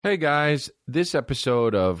Hey guys, this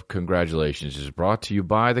episode of Congratulations is brought to you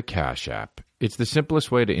by the Cash App. It's the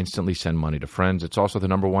simplest way to instantly send money to friends. It's also the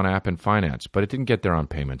number one app in finance, but it didn't get there on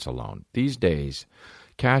payments alone. These days,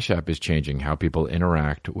 Cash App is changing how people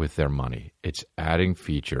interact with their money. It's adding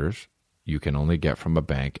features you can only get from a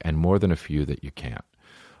bank and more than a few that you can't,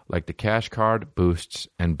 like the Cash Card, Boosts,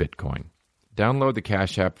 and Bitcoin. Download the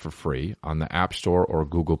Cash App for free on the App Store or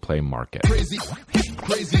Google Play Market. Crazy,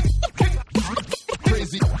 crazy, crazy,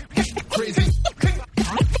 crazy, crazy, crazy,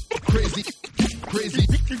 crazy,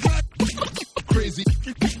 crazy, crazy.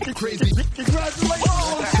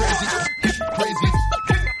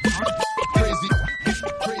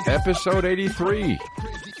 Episode 83.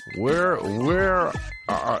 Where are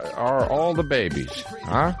all the babies?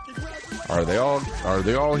 Huh? Are they all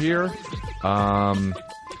here?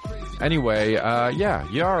 Anyway, yeah,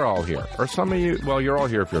 you are all here. Or some of you, well, you're all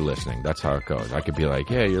here if you're listening. That's how it goes. I could be like,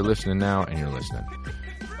 yeah, you're listening now, and you're listening.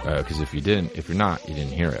 Because if you're not, you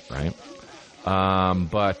didn't hear it, right?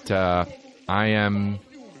 But I'm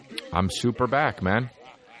super back, man.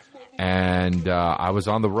 And I was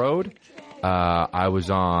on the road. I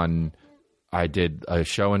did a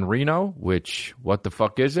show in Reno, which, what the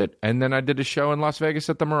fuck is it? And then I did a show in Las Vegas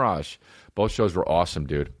at the Mirage. Both shows were awesome,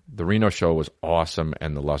 dude. The Reno show was awesome,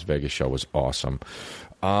 and the Las Vegas show was awesome.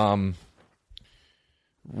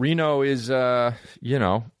 Reno is, I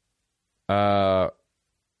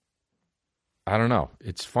don't know.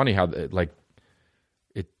 It's funny how,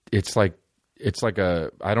 it's like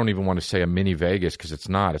a, I don't even want to say a mini Vegas because it's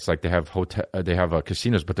not. It's like they have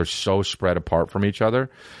casinos, but they're so spread apart from each other.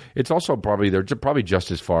 It's also they're probably just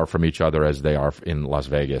as far from each other as they are in Las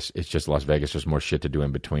Vegas. It's just Las Vegas, there's more shit to do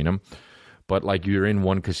in between them. But like you're in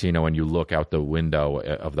one casino and you look out the window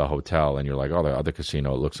of the hotel and you're like, oh, the other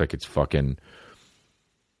casino, it looks like it's fucking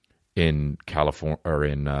in California or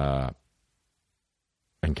in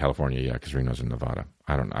California, yeah, because Reno's in Nevada.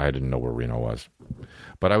 I didn't know where Reno was,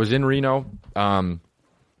 but I was in Reno. The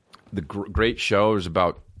great show was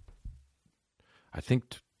about, I think,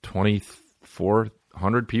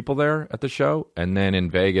 2,400 people there at the show, and then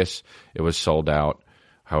in Vegas it was sold out,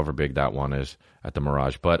 however big that one is at the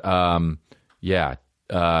Mirage. But yeah,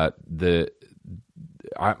 I don't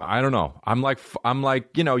know. I'm like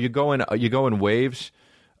you go in waves.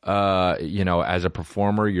 As a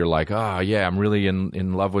performer, you're like, oh yeah, I'm really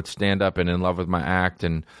in love with stand up and in love with my act,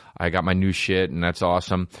 and I got my new shit, and that's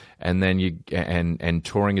awesome. And then and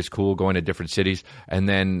touring is cool, going to different cities, and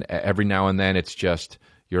then every now and then it's just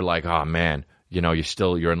you're like, oh man, you're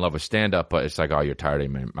in love with stand up, but it's like, oh, I'm tired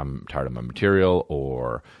of my material,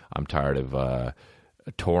 or I'm tired of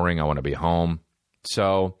touring. I want to be home.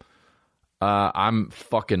 So I'm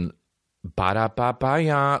fucking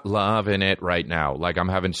loving it right now. Like, I'm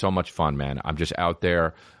having so much fun, man. I'm just out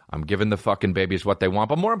there. I'm giving the fucking babies what they want.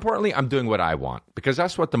 But more importantly, I'm doing what I want. Because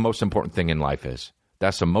that's what the most important thing in life is.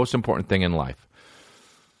 That's the most important thing in life.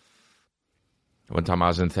 One time I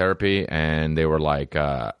was in therapy, and they were like,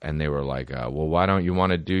 well, why don't you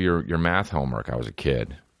want to do your math homework? I was a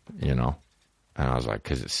kid, And I was like,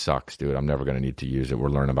 because it sucks, dude. I'm never going to need to use it. We're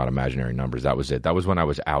learning about imaginary numbers. That was it. That was when I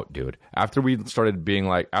was out, dude. After we started being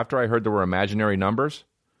like, after I heard there were imaginary numbers,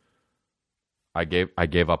 I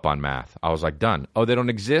gave up on math. I was like, done. Oh, they don't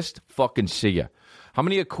exist? Fucking see ya. How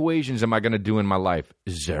many equations am I going to do in my life?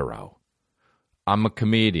 0. I'm a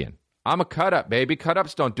comedian. I'm a cut-up, baby.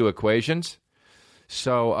 Cut-ups don't do equations.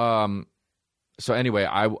 So anyway,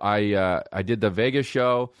 I did the Vegas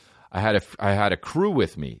show. I had a crew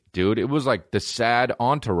with me, dude. It was like the sad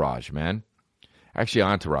entourage, man. Actually,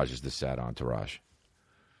 Entourage is the sad entourage.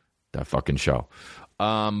 That fucking show.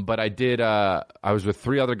 But I was with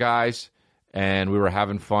 3 other guys, and we were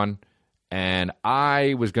having fun. And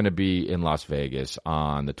I was going to be in Las Vegas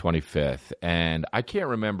on the 25th, and I can't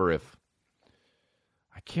remember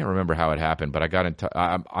how it happened, but I got in touch.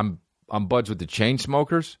 I'm buds with the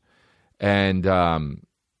Chainsmokers, and I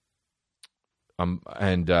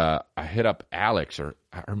hit up Alex, or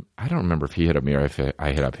I don't remember if he hit up me or if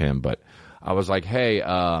I hit up him, but I was like, hey,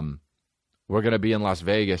 we're going to be in Las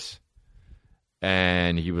Vegas.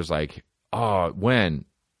 And he was like, oh, when?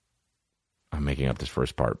 I'm making up this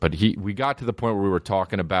first part. But we got to the point where we were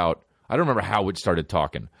talking about, I don't remember how we started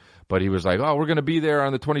talking, but he was like, oh, we're going to be there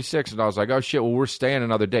on the 26th. And I was like, oh, shit, well, we're staying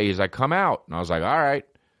another day. He's like, come out. And I was like, all right.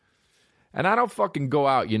 And I don't fucking go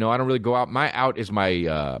out, I don't really go out. My out is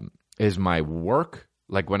my work.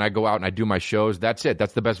 Like when I go out and I do my shows, that's it.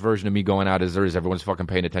 That's the best version of me going out as there is. Everyone's fucking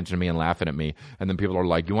paying attention to me and laughing at me. And then people are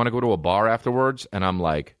like, you want to go to a bar afterwards? And I'm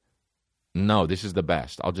like, no, this is the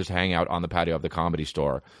best. I'll just hang out on the patio of the Comedy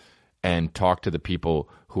Store and talk to the people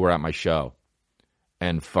who are at my show.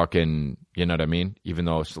 and fucking, you know what I mean? Even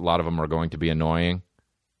though a lot of them are going to be annoying.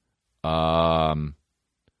 But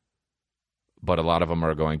a lot of them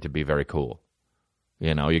are going to be very cool.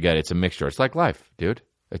 You know, it's a mixture. It's like life, dude.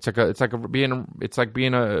 It's like being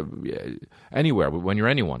anywhere when you're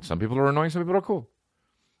anyone. Some people are annoying, some people are cool.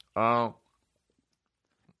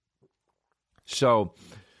 So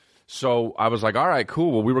I was like, all right,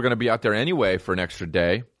 cool. Well, we were going to be out there anyway for an extra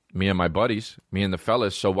day, me and my buddies, me and the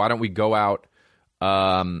fellas. So why don't we go out?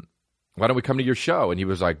 Why don't we come to your show? And he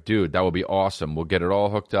was like, dude, that would be awesome. We'll get it all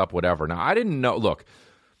hooked up, whatever. Now, I didn't know. Look,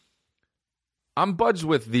 I'm buds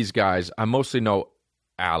with these guys. I mostly know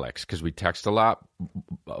Alex because we text a lot,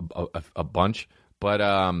 a bunch. But,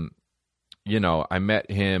 you know, I met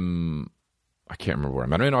him. I can't remember where I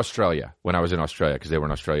met him. In Australia, when I was in Australia, because they were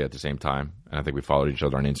in Australia at the same time. And I think we followed each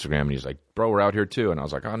other on Instagram. And he's like, bro, we're out here too. And I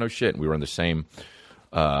was like, oh, no shit. And we were in the same,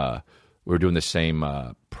 we were doing the same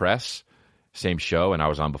press, same show. And I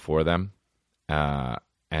was on before them.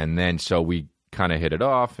 And then so we kind of hit it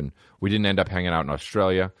off. And we didn't end up hanging out in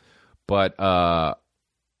Australia. But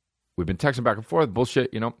we've been texting back and forth,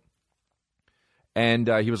 bullshit, you know. And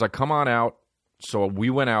he was like, come on out. So we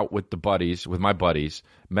went out with my buddies,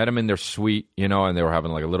 met them in their suite, you know, and they were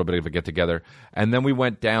having like a little bit of a get-together. And then we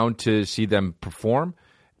went down to see them perform.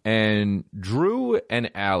 And Drew and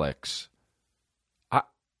Alex,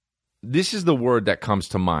 this is the word that comes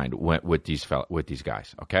to mind with these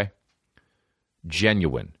guys, okay?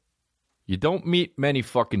 Genuine. You don't meet many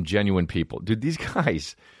fucking genuine people. Dude, these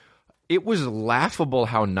guys, it was laughable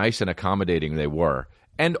how nice and accommodating they were.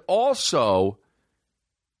 And also,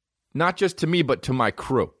 not just to me, but to my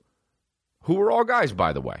crew, who were all guys,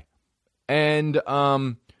 by the way. And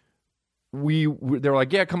they were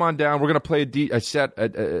like, yeah, come on down. We're going to play a set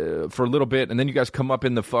for a little bit, and then you guys come up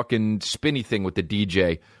in the fucking spinny thing with the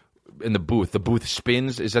DJ in the booth. The booth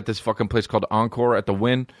spins. Is at this fucking place called Encore at the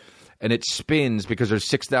Wynn. And it spins because there's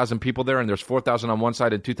 6,000 people there, and there's 4,000 on one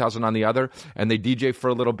side and 2,000 on the other, and they DJ for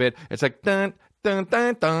a little bit. It's like, dun, dun,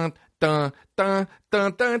 dun, dun. Dun, dun,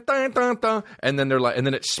 dun, dun, dun, dun, dun. And then they're like, and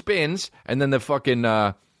then it spins, and then the fucking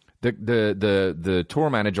the tour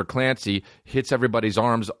manager Clancy hits everybody's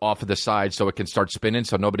arms off of the side so it can start spinning,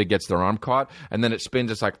 so nobody gets their arm caught. And then it spins.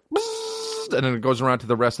 It's like, and then it goes around to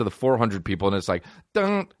the rest of the 400 people, and it's like,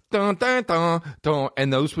 dun, dun, dun, dun, dun.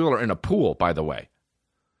 And those people are in a pool, by the way.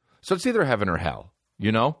 So it's either heaven or hell,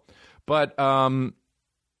 you know. But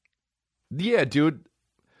yeah, dude.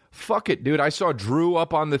 Fuck it, dude. I saw Drew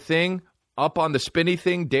up on the spinny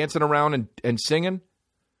thing, dancing around and singing.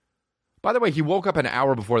 By the way, he woke up an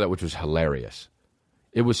hour before that, which was hilarious.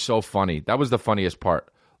 It was so funny. That was the funniest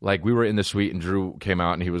part. Like, we were in the suite, and Drew came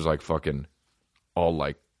out, and he was, like, fucking all,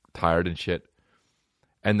 like, tired and shit.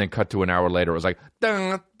 And then cut to an hour later, it was like,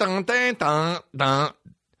 dun, dun, dun, dun, dun,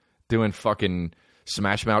 doing fucking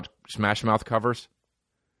Smash Mouth covers.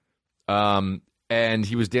 And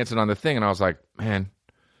he was dancing on the thing, and I was like, man,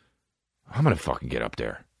 I'm going to fucking get up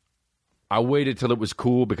there. I waited till it was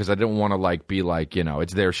cool because I didn't want to like be like, you know,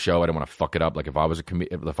 it's their show. I didn't want to fuck it up. Like if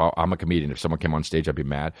I'm a comedian, if someone came on stage, I'd be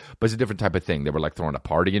mad. But it's a different type of thing. They were like throwing a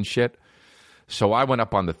party and shit. So I went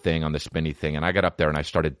up on the thing, on the spinny thing, and I got up there and I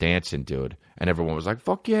started dancing, dude. And everyone was like,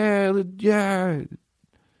 fuck yeah, yeah.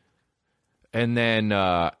 And then,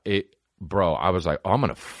 bro, I was like, oh, I'm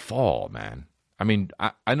going to fall, man. I mean,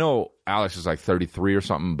 I know Alex is like 33 or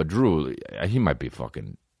something, but Drew, he might be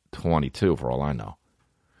fucking 22 for all I know.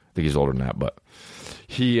 I think he's older than that, but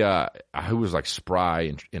he was like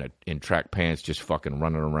spry in track pants, just fucking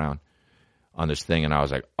running around on this thing, and I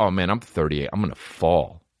was like, oh man, I'm 38. I'm gonna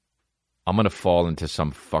fall. I'm gonna fall into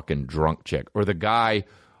some fucking drunk chick or the guy,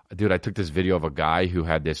 dude. I took this video of a guy who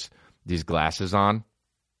had these glasses on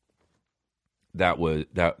that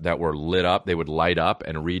were lit up. They would light up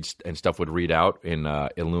and read, and stuff would read out in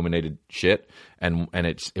illuminated shit, and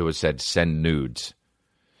it was said send nudes.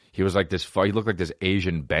 He was like this. He looked like this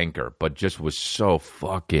Asian banker, but just was so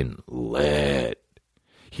fucking lit.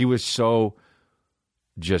 He was so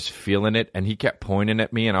just feeling it, and he kept pointing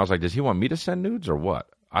at me, and I was like, does he want me to send nudes or what?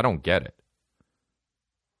 I don't get it.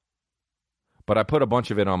 But I put a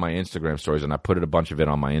bunch of it on my Instagram stories, and I put a bunch of it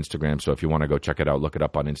on my Instagram, so if you want to go check it out, look it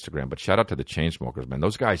up on Instagram. But shout out to the Chainsmokers, man.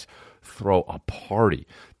 Those guys throw a party.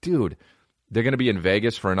 Dude, they're going to be in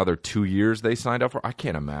Vegas for another 2 years they signed up for. I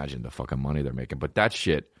can't imagine the fucking money they're making. But that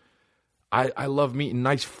shit, I love meeting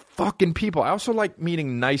nice fucking people. I also like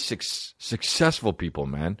meeting nice, successful people,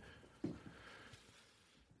 man.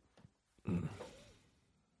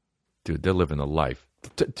 Dude, they're living the life.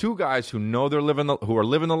 Two guys who know they're who are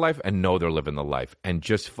living the life and know they're living the life and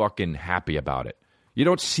just fucking happy about it. You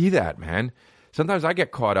don't see that, man. Sometimes I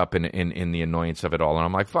get caught up in the annoyance of it all, and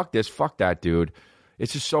I'm like, fuck this, fuck that, dude.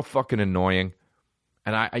 It's just so fucking annoying.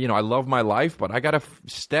 And I love my life, but I got to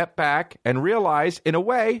step back and realize, in a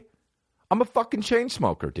way, I'm a fucking chain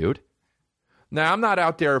smoker, dude. Now, I'm not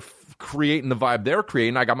out there creating the vibe they're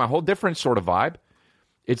creating. I got my whole different sort of vibe.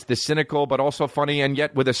 It's the cynical, but also funny, and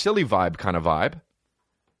yet with a silly vibe kind of vibe.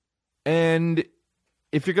 And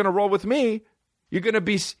if you're going to roll with me, you're going to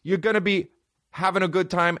be having a good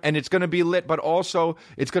time, and it's going to be lit, but also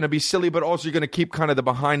it's going to be silly, but also you're going to keep kind of the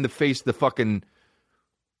behind the face, the fucking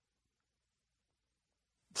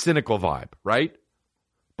cynical vibe, right?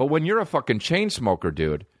 But when you're a fucking chain smoker,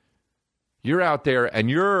 dude, you're out there and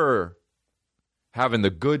you're having the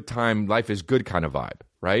good time, life is good kind of vibe,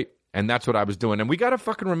 right? And that's what I was doing. And we got to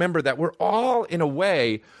fucking remember that we're all, in a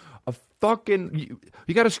way, a fucking...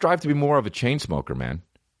 You got to strive to be more of a chain smoker, man.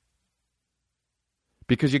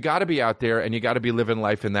 Because you got to be out there and you got to be living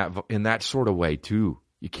life in that sort of way, too.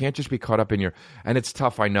 You can't just be caught up in your... And it's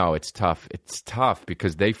tough, I know. It's tough. It's tough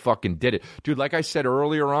because they fucking did it. Dude, like I said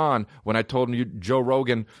earlier on, when I told you Joe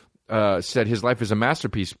Rogan said his life is a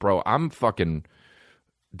masterpiece, bro, I'm fucking...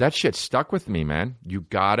 That shit stuck with me, man. You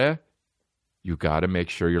gotta make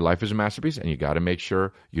sure your life is a masterpiece, and you gotta make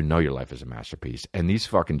sure you know your life is a masterpiece. And these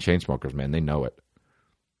fucking chain smokers, man, they know it.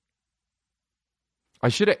 I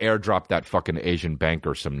should have airdropped that fucking Asian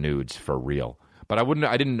banker some nudes for real. But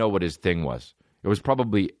I didn't know what his thing was. It was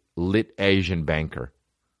probably Lit Asian Banker.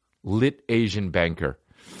 Lit Asian Banker.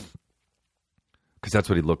 Because that's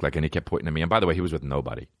what he looked like, and he kept pointing at me. And by the way, he was with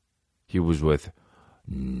nobody. He was with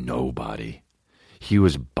nobody. He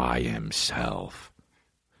was by himself,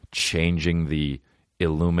 changing the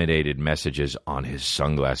illuminated messages on his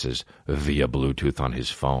sunglasses via Bluetooth on his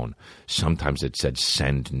phone. Sometimes it said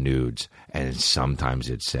send nudes, and sometimes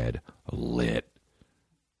it said lit.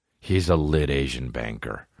 He's a lit Asian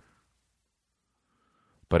banker.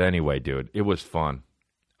 But anyway, dude, it was fun.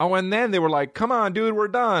 Oh, and then they were like, come on, dude, we're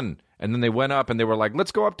done. And then they went up and they were like,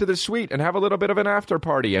 let's go up to the suite and have a little bit of an after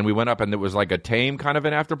party. And we went up and it was like a tame kind of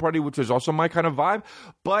an after party, which was also my kind of vibe.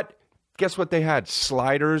 But guess what they had?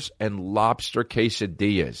 Sliders and lobster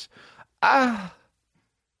quesadillas.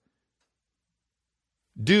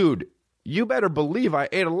 Dude, you better believe I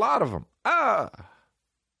ate a lot of them.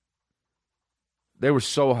 They were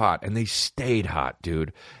so hot and they stayed hot,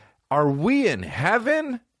 dude. Are we in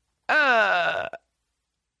heaven?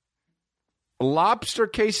 Lobster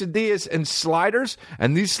quesadillas and sliders,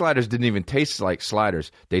 and these sliders didn't even taste like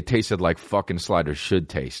sliders. They tasted like fucking sliders should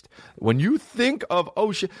taste. When you think of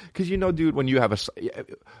ocean, because you know, dude, when you have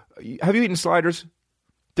have you eaten sliders?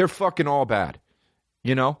 They're fucking all bad.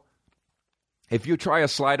 You know, if you try a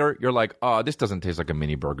slider, you're like, oh, this doesn't taste like a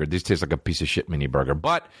mini burger. This tastes like a piece of shit mini burger.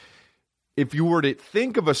 But if you were to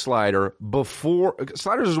think of a slider before,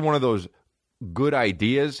 sliders is one of those good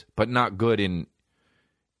ideas, but not good in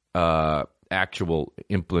actual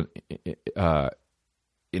I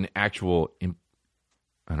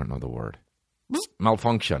don't know the word.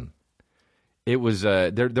 Malfunction. It was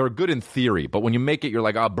they're good in theory, but when you make it, you're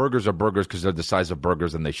like, burgers are burgers because they're the size of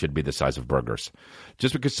burgers and they should be the size of burgers.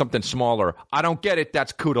 Just because something's smaller, I don't get it.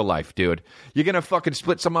 That's CUDA life, dude. You're gonna fucking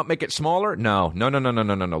split some up, make it smaller? No.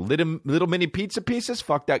 Little mini pizza pieces?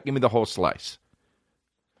 Fuck that. Give me the whole slice.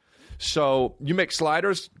 So you make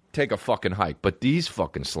sliders, take a fucking hike. But these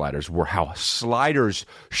fucking sliders were how sliders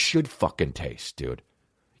should fucking taste, dude.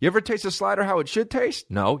 You ever taste a slider how it should taste?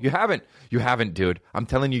 No, you haven't. You haven't, dude. I'm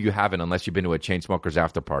telling you haven't unless you've been to a Chainsmokers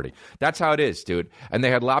after party. That's how it is, dude. And they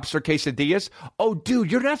had lobster quesadillas. Oh,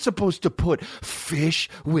 dude, you're not supposed to put fish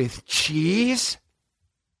with cheese.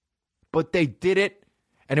 But they did it,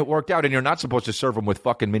 and it worked out. And you're not supposed to serve them with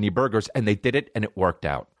fucking mini burgers. And they did it, and it worked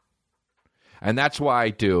out. And that's why,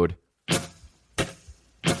 dude...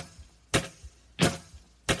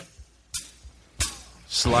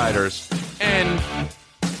 sliders and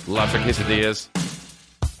lobster quesadillas.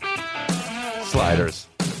 Sliders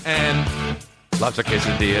and lobster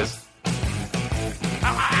quesadillas.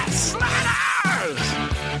 Sliders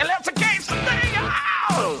and lobster quesadillas.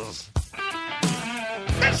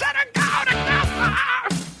 They said to go together,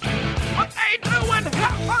 but they doing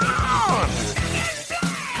heaven.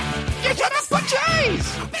 You should have put cheese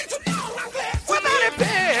with any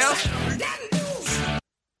pills.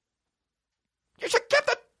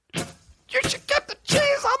 You should get the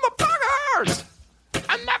cheese on the burgers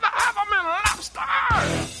and never have them in lobster.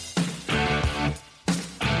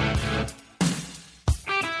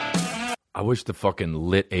 I wish the fucking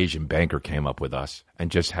lit Asian banker came up with us and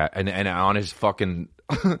just had and on his fucking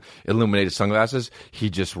illuminated sunglasses, he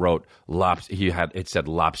just wrote it said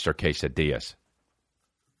lobster quesadillas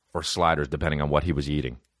or sliders, depending on what he was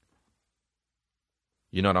eating.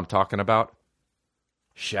 You know what I'm talking about?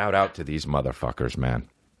 Shout out to these motherfuckers, man.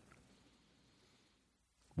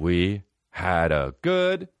 We had a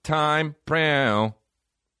good time, bro.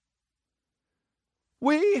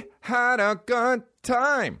 We had a good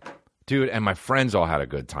time. Dude, and my friends all had a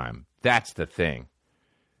good time. That's the thing.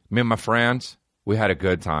 Me and my friends, we had a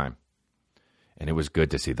good time. And it was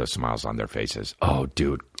good to see those smiles on their faces. Oh,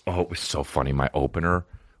 dude. Oh, it was so funny. My opener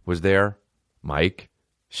was there. Mike,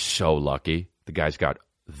 so lucky. The guy's got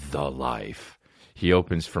the life. He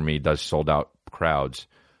opens for me, does sold out crowds.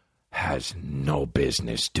 Has no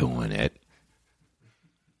business doing it.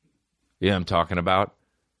 Yeah, I'm talking about.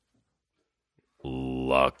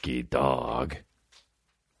 Lucky dog.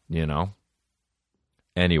 You know?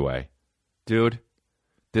 Anyway, dude,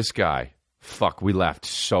 this guy, fuck, we left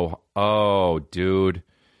so... Oh, dude.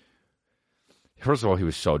 First of all, he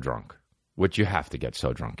was so drunk, which you have to get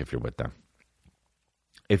so drunk if you're with them.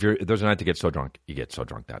 There's a night to get so drunk, you get so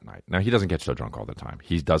drunk that night. Now, he doesn't get so drunk all the time.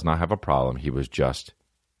 He does not have a problem. He was just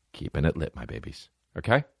keeping it lit, my babies.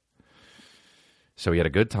 Okay? So he had a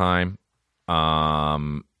good time.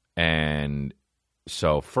 And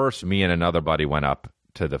so first, me and another buddy went up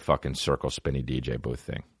to the fucking Circle Spinny DJ booth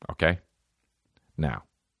thing. Okay? Now,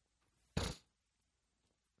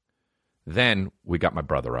 then we got my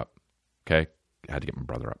brother up. Okay? I had to get my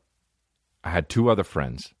brother up. I had two other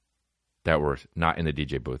friends that were not in the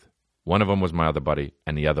DJ booth. One of them was my other buddy,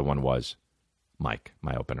 and the other one was Mike,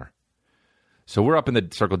 my opener. So we're up in the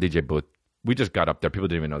Circle DJ booth. We just got up there. People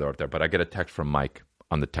didn't even know they were up there. But I get a text from Mike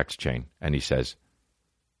on the text chain, and he says,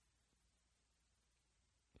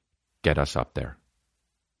 "Get us up there."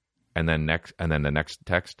 And then the next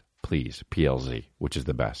text, please, PLZ, which is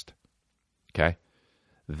the best. Okay?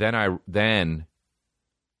 Then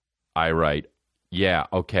I write, yeah,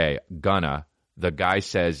 okay, gonna. The guy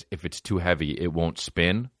says if it's too heavy, it won't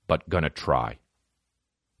spin, but gonna try.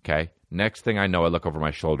 Okay? Next thing I know, I look over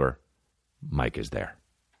my shoulder. Mike is there.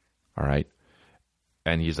 All right?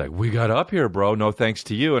 And he's like, we got up here, bro. No thanks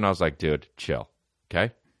to you. And I was like, dude, chill.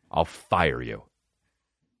 Okay? I'll fire you.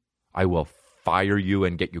 I will fire you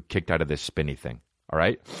and get you kicked out of this spinny thing. All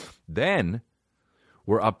right? Then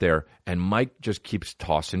we're up there, and Mike just keeps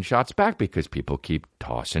tossing shots back because people keep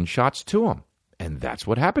tossing shots to him. And that's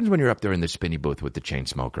what happens when you're up there in the spinny booth with the chain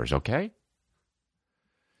smokers, okay?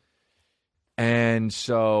 And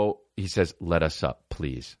so he says, let us up,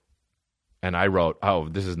 please. And I wrote, oh,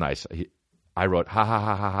 this is nice. I wrote, ha, ha,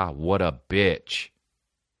 ha, ha, ha, what a bitch.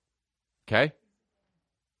 Okay?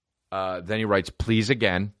 Then he writes, please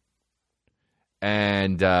again.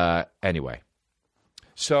 And anyway.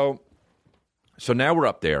 So now we're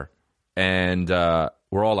up there, and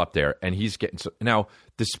we're all up there, and he's getting... Now,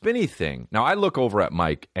 the spinny thing... Now, I look over at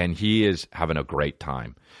Mike, and he is having a great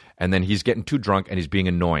time. And then he's getting too drunk, and he's being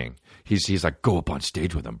annoying. He's like, go up on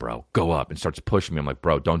stage with him, bro. Go up, and starts pushing me. I'm like,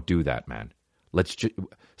 bro, don't do that, man. Let's just...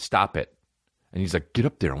 Stop it. And he's like, get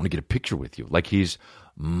up there. I want to get a picture with you. Like he's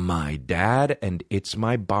my dad, and it's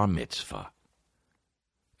my bar mitzvah.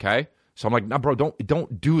 Okay? So I'm like, no, bro,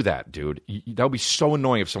 don't do that, dude. That would be so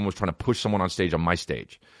annoying if someone was trying to push someone on stage on my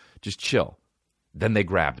stage. Just chill. Then they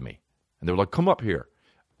grabbed me, and they were like, come up here.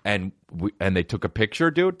 And they took a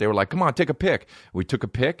picture, dude. They were like, come on, take a pic. We took a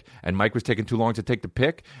pic, and Mike was taking too long to take the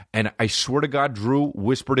pic. And I swear to God, Drew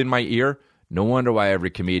whispered in my ear, no wonder why every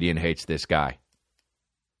comedian hates this guy.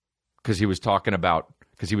 Because Mike was talking about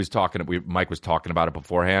it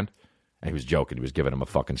beforehand, and he was joking. He was giving him a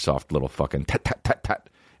fucking soft little fucking tat, tat, tat, tat.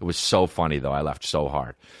 It was so funny, though. I laughed so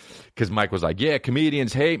hard. Because Mike was like, yeah,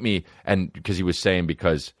 comedians hate me. And because he was saying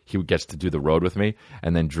because he gets to do the road with me.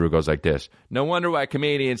 And then Drew goes like this. No wonder why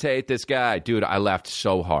comedians hate this guy. Dude, I laughed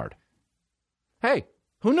so hard. Hey,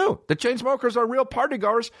 who knew? The Chainsmokers are real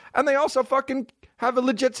partygoers, and they also fucking have a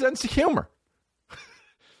legit sense of humor.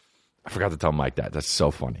 I forgot to tell Mike that. That's so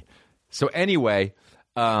funny. So anyway,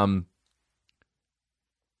 we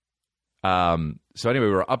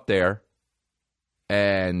were up there.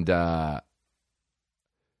 And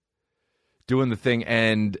doing the thing.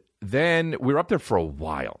 And then we were up there for a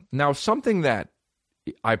while. Now, something that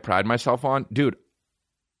I pride myself on, dude,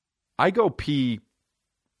 I go pee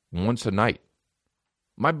once a night.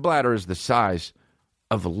 My bladder is the size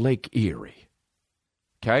of Lake Erie.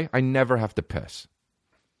 Okay? I never have to piss.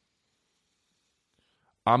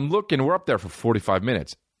 I'm looking, we're up there for 45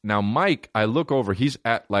 minutes. Now, Mike, I look over, he's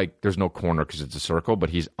at, like, there's no corner because it's a circle, but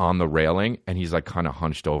he's on the railing, and he's, like, kind of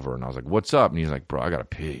hunched over. And I was like, what's up? And he's like, bro, I got to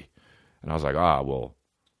pee. And I was like, well,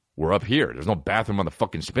 we're up here. There's no bathroom on the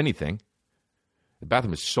fucking spinny thing. The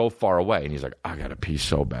bathroom is so far away. And he's like, I got to pee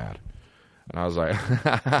so bad. And I was like,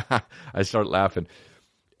 I start laughing.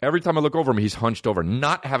 Every time I look over him, he's hunched over,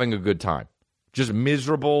 not having a good time. Just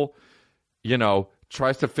miserable,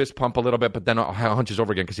 tries to fist pump a little bit, but then hunches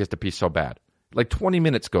over again because he has to pee so bad. Like 20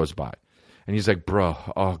 minutes goes by. And he's like, bro,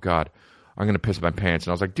 oh, God, I'm going to piss my pants.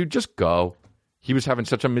 And I was like, dude, just go. He was having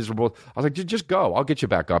such a miserable... I was like, dude, just go. I'll get you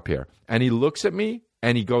back up here. And he looks at me,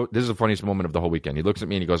 and he goes... This is the funniest moment of the whole weekend. He looks at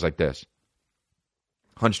me, and he goes like this.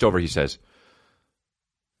 Hunched over, he says,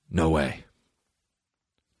 no way.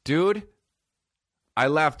 Dude, I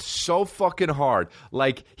laughed so fucking hard.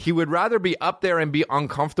 Like, he would rather be up there and be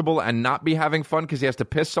uncomfortable and not be having fun because he has to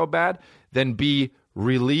piss so bad than be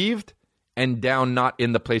relieved and down not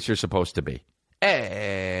in the place you're supposed to be.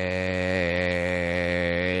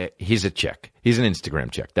 He's a chick. He's an Instagram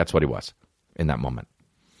chick. That's what he was in that moment.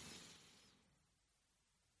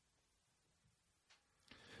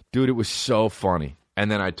 Dude, it was so funny. And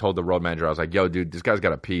then I told the road manager, I was like, yo, dude, this guy's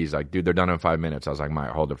got to pee. He's like, dude, they're done in 5 minutes. I was like,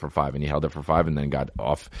 might hold it for 5. And he held it for 5 and then got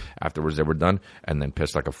off afterwards. They were done and then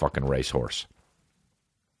pissed like a fucking racehorse.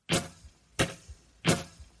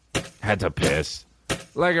 Had to piss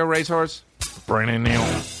like a racehorse. Brandon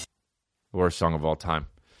Neal. Worst song of all time.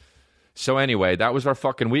 So anyway, that was our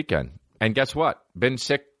fucking weekend. And guess what? Been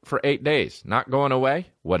sick for 8 days. Not going away?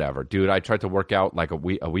 Whatever. Dude, I tried to work out like a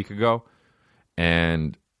week ago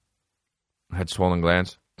and had swollen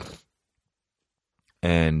glands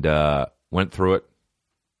and went through it.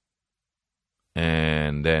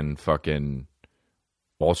 And then fucking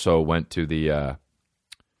also went to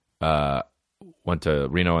went to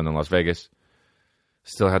Reno and then Las Vegas.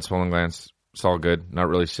 Still had swollen glands. It's all good. Not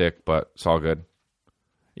really sick, but it's all good.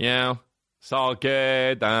 Yeah, it's all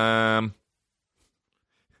good.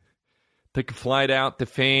 Took a flight out to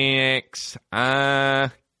Phoenix.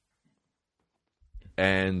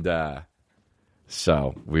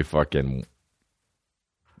 So we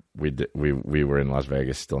were in Las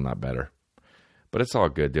Vegas, still not better. But it's all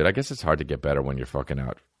good, dude. I guess it's hard to get better when you're fucking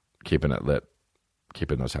out, keeping it lit,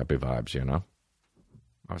 keeping those happy vibes, you know?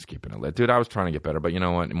 I was keeping it lit. Dude, I was trying to get better, but you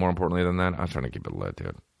know what? More importantly than that, I was trying to keep it lit,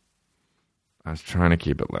 dude. I was trying to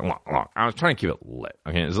keep it lit. Look, I was trying to keep it lit.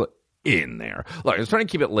 Okay, it's lit in there. Look, I was trying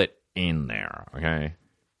to keep it lit in there. Okay.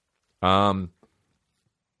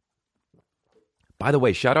 By the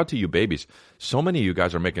way, shout out to you babies. So many of you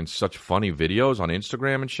guys are making such funny videos on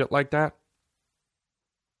Instagram and shit like that.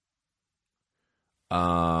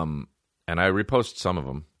 And I repost some of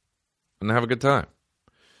them, and I have a good time.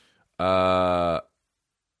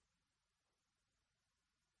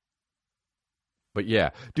 But yeah,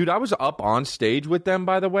 dude, I was up on stage with them,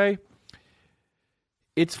 by the way.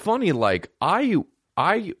 It's funny, like, when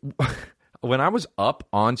I was up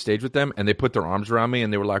on stage with them and they put their arms around me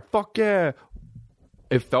and they were like, fuck yeah,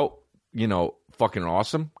 it felt, fucking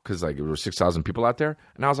awesome because, like, there were 6,000 people out there.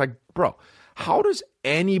 And I was like, bro, how does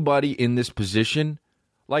anybody in this position,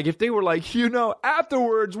 like, if they were like,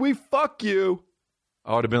 afterwards we fuck you,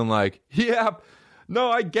 I would have been like, yeah,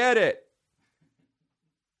 no, I get it.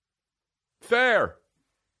 Fair.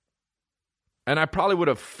 And I probably would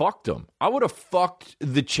have fucked them. I would have fucked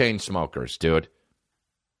the chain smokers, dude.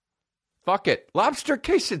 Fuck it. Lobster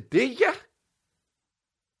quesadilla?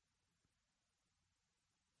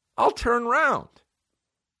 I'll turn round.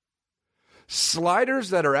 Sliders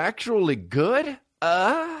that are actually good?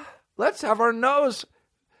 Let's have our noses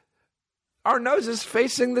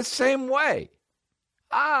facing the same way.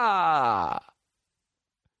 I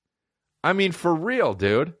mean, for real,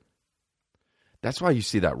 dude. That's why you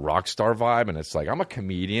see that rock star vibe, and it's like, I'm a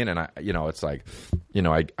comedian, and it's like,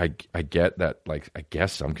 I get that, like, I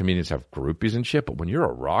guess some comedians have groupies and shit, but when you're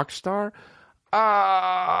a rock star,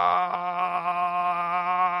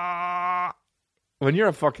 when you're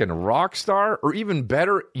a fucking rock star, or even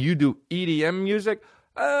better, you do EDM music,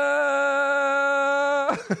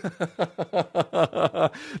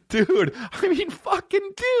 dude, I mean, fucking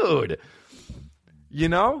dude,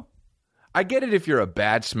 I get it if you're a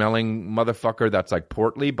bad-smelling motherfucker that's, like,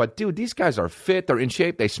 portly, but, dude, these guys are fit. They're in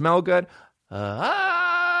shape. They smell good. Come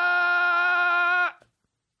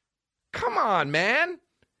on, man.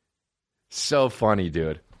 So funny,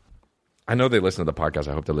 dude. I know they listen to the podcast.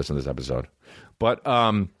 I hope they listen to this episode. But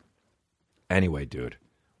anyway, dude,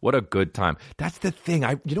 what a good time. That's the thing.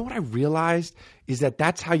 You know what I realized is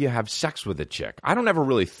that's how you have sex with a chick. I don't ever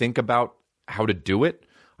really think about how to do it.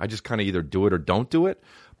 I just kind of either do it or don't do it.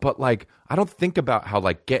 But, like, I don't think about how,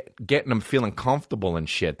 like, getting them feeling comfortable and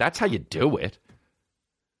shit. That's how you do it.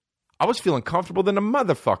 I was feeling comfortable than a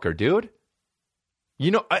motherfucker, dude.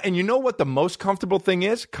 And you know what the most comfortable thing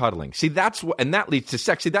is? Cuddling. See, and that leads to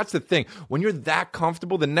sex. See, that's the thing. When you're that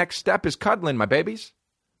comfortable, the next step is cuddling, my babies.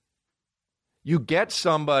 You get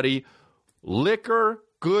somebody, liquor,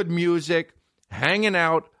 good music, hanging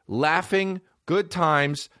out, laughing, good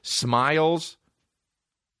times, smiles.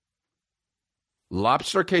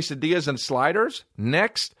 Lobster quesadillas and sliders.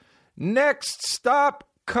 Next stop,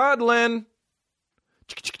 cuddling.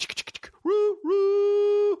 Roo,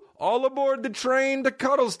 roo. All aboard the train to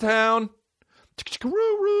Cuddlestown. Roo,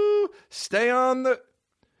 roo. Stay on the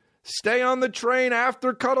train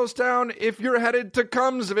after Cuddlestown if you're headed to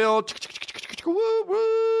Cumsville. Whoop,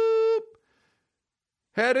 whoop.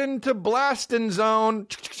 Heading to Blasting Zone.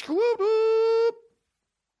 Whoop, whoop.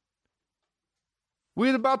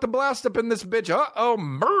 We're about to blast up in this bitch. Uh-oh,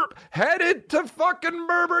 merp. Headed to fucking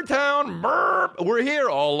Murbertown. Merp. We're here.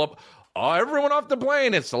 Everyone off the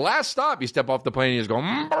plane. It's the last stop. You step off the plane and you just go,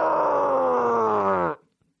 merp.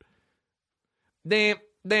 Damn,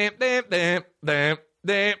 damn, damn, damn, damn,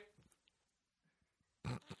 damn.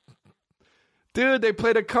 Dude, they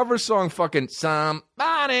played a cover song, fucking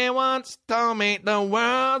Somebody Once Told Me the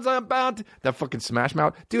World's About to... That fucking Smash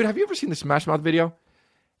Mouth. Dude, have you ever seen the Smash Mouth video?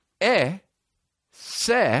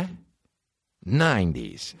 Se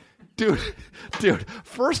 90s. Dude,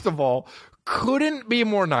 first of all, couldn't be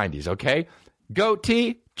more 90s, okay?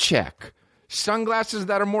 Goatee, check. Sunglasses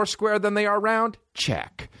that are more square than they are round,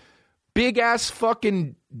 check. Big ass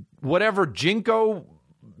fucking whatever, Jinko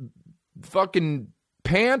fucking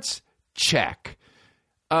pants, check.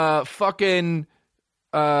 Fucking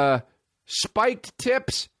spiked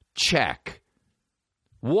tips, check.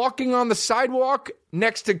 Walking on the sidewalk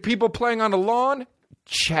next to people playing on the lawn,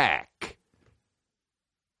 check.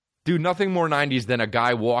 Dude, nothing more 90s than a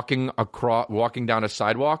guy walking down a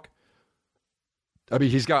sidewalk. I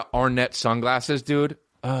mean, he's got Arnett sunglasses, dude.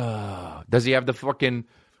 Does he have the fucking,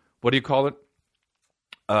 what do you call it?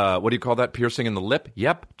 What do you call that? Piercing in the lip?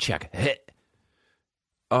 Yep, check.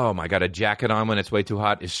 Oh my God, a jacket on when it's way too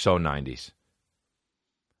hot is so 90s.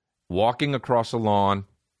 Walking across a lawn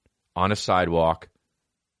on a sidewalk.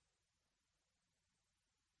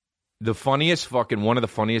 One of the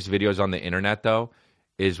funniest videos on the internet, though,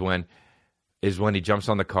 is when he jumps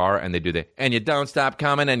on the car and they do the, and you don't stop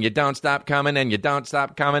coming, and you don't stop coming, and you don't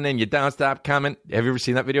stop coming, and you don't stop coming. Have you ever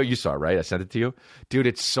seen that video? You saw it, right? I sent it to you. Dude,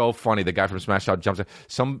 it's so funny. The guy from Smash Mouth jumps in.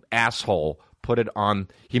 Some asshole put it on.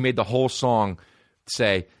 He made the whole song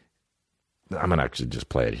say, I'm going to actually just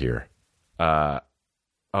play it here.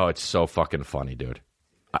 It's so fucking funny, dude.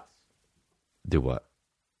 Do what?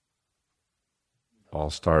 All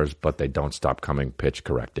stars, but they don't stop coming, pitch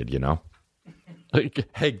corrected, you know? Like,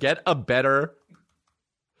 hey, get a better,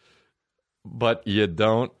 but you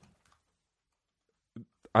don't.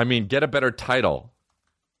 I mean, get a better title.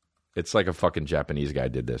 It's like a fucking Japanese guy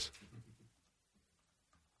did this.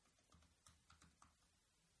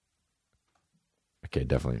 Okay,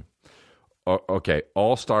 definitely. Okay,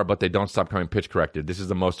 all star, but they don't stop coming, pitch corrected. This is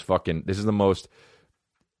the most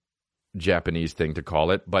Japanese thing to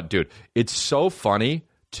call it. But dude, it's so funny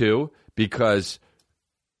too, because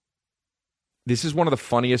this is one of the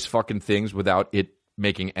funniest fucking things without it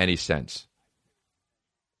making any sense.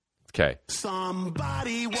 Okay. So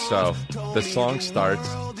the song starts,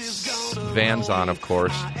 Vans on, of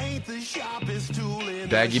course,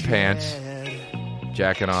 baggy pants,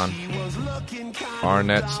 jacket on,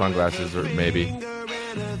 Arnett sunglasses, or maybe.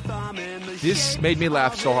 This made me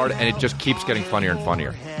laugh so hard, and it just keeps getting funnier and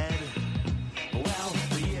funnier.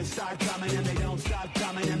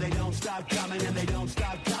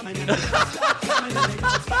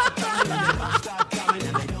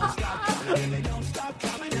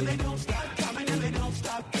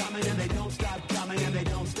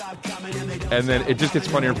 And then it just gets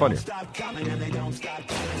funnier and funnier.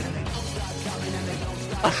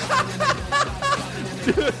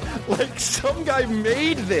 Dude, like some guy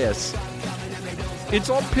made this. It's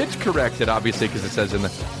all pitch corrected, obviously, because it says in the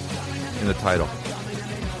title.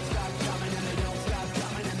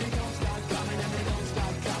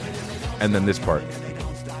 And then this part.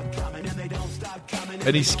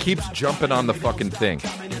 And he keeps jumping on the fucking thing.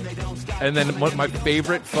 And then my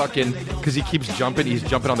favorite fucking, because he keeps jumping, he's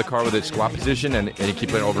jumping on the car with a squat position, and he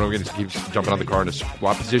keeps playing over and over again, he keeps jumping on the car in a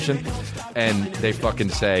squat position. And they fucking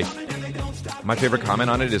say, my favorite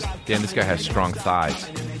comment on it is, damn, this guy has strong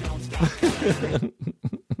thighs.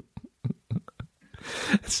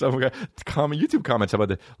 Some guy, YouTube comments about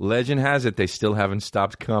the legend has it they still haven't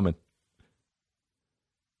stopped coming.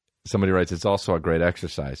 Somebody writes, it's also a great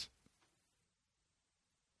exercise.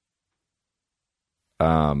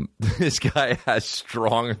 This guy has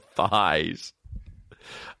strong thighs.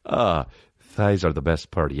 Thighs are the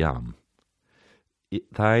best part, yum.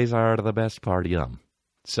 Thighs are the best part, yum.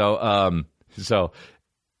 So,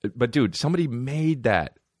 but dude, somebody made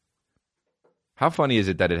that. How funny is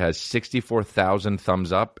it that it has 64,000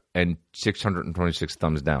 thumbs up and 626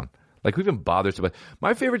 thumbs down? Like, who even bothers to? But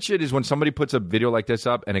my favorite shit is when somebody puts a video like this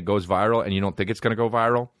up and it goes viral, and you don't think it's going to go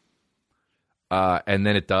viral, and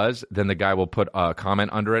then it does. Then the guy will put a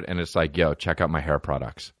comment under it, and it's like, "Yo, check out my hair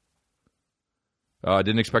products. I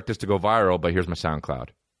didn't expect this to go viral, but here's my SoundCloud."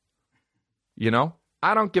 You know,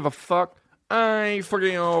 I don't give a fuck. I ain't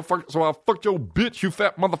fucking fuck. So I'll fuck your bitch, you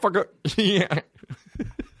fat motherfucker. Yeah.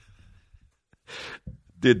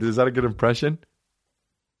 Dude, is that a good impression?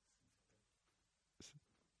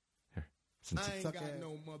 I ain't got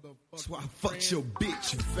no motherfucker. So I fucked your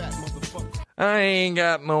bitch, you fat motherfucker. I ain't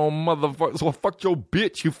got no motherfucker. So I fucked your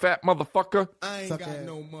bitch, you fat motherfucker. I ain't got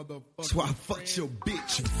no motherfucker. So I fucked your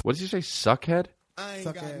bitch. What did you say? Suckhead? I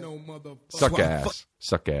ain't got no motherfucker. Suck ass.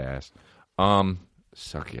 Suck ass.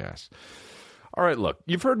 Suck ass. All right, look,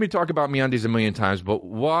 you've heard me talk about MeUndies a million times, but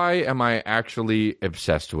why am I actually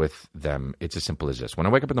obsessed with them? It's as simple as this. When I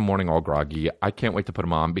wake up in the morning all groggy, I can't wait to put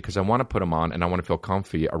them on because I want to put them on and I want to feel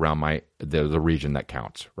comfy around the region that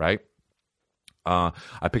counts, right? I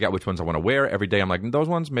pick out which ones I want to wear every day. I'm like, those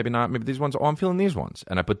ones, maybe not, maybe these ones. Oh, I'm feeling these ones.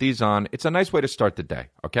 And I put these on. It's a nice way to start the day,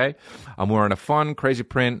 okay? I'm wearing a fun, crazy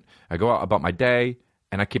print. I go out about my day.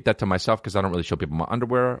 And I keep that to myself because I don't really show people my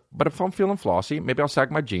underwear. But if I'm feeling flossy, maybe I'll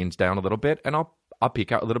sag my jeans down a little bit and I'll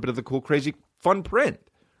peek out a little bit of the cool, crazy, fun print,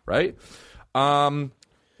 right?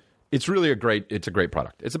 It's a great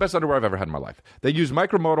product. It's the best underwear I've ever had in my life. They use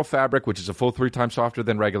micromodal fabric, which is a full 3 times softer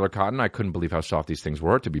than regular cotton. I couldn't believe how soft these things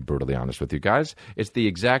were, to be brutally honest with you guys. It's the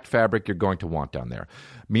exact fabric you're going to want down there.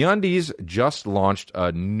 MeUndies just launched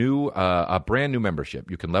a brand new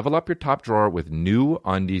membership. You can level up your top drawer with new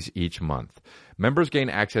undies each month. Members gain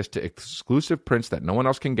access to exclusive prints that no one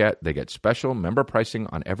else can get. They get special member pricing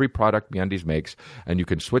on every product MeUndies makes, and you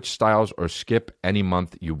can switch styles or skip any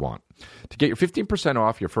month you want. To get your 15%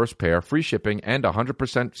 off your first pair, free shipping, and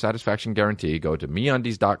 100% satisfaction guarantee, go to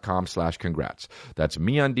MeUndies.com/congrats. That's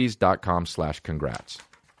MeUndies.com/congrats.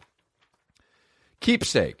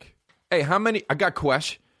 Keepsake. Hey, I got a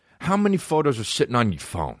question. How many photos are sitting on your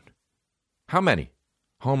phone? How many?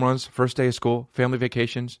 Home runs, first day of school, family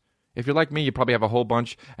vacations? If you're like me, you probably have a whole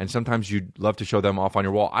bunch, and sometimes you'd love to show them off on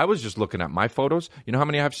your wall. I was just looking at my photos. You know how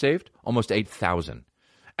many I have saved? Almost 8,000.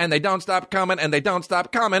 And they don't stop coming, and they don't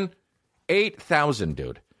stop coming. 8,000,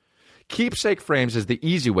 dude. Keepsake Frames is the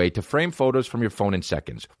easy way to frame photos from your phone in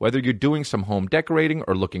seconds. Whether you're doing some home decorating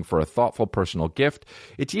or looking for a thoughtful personal gift,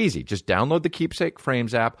 it's easy. Just download the Keepsake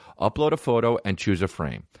Frames app, upload a photo, and choose a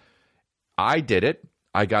frame. I did it.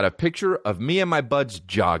 I got a picture of me and my buds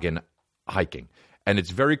jogging, hiking. And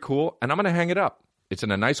it's very cool, and I'm going to hang it up. It's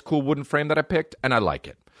in a nice, cool wooden frame that I picked, and I like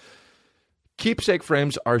it. Keepsake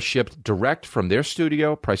Frames are shipped direct from their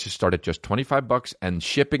studio. Prices start at just $25, and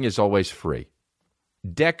shipping is always free.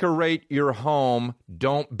 Decorate your home.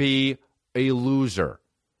 Don't be a loser.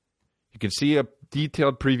 You can see a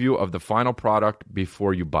detailed preview of the final product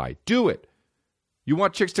before you buy. Do it. You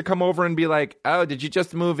want chicks to come over and be like, oh, did you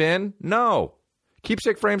just move in? No.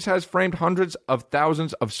 Keepsake Frames has framed hundreds of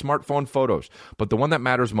thousands of smartphone photos, but the one that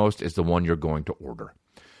matters most is the one you're going to order.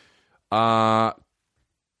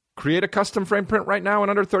 Create a custom frame print right now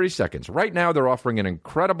in under 30 seconds. Right now, they're offering an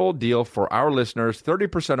incredible deal for our listeners,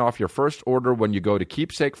 30% off your first order when you go to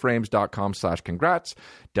keepsakeframes.com/congrats.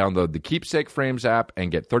 Download the Keepsake Frames app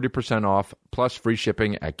and get 30% off plus free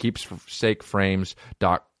shipping at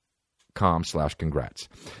keepsakeframes.com/congrats.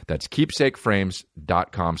 That's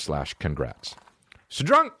keepsakeframes.com/congrats. So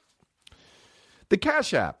drunk. The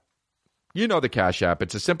Cash App. You know the Cash App.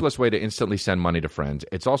 It's the simplest way to instantly send money to friends.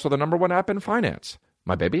 It's also the #1 app in finance.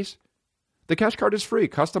 My babies? The Cash Card is free,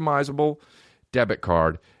 customizable debit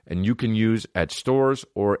card, and you can use at stores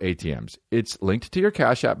or ATMs. It's linked to your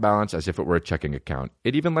Cash App balance as if it were a checking account.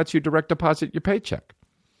 It even lets you direct deposit your paycheck.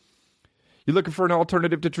 You're looking for an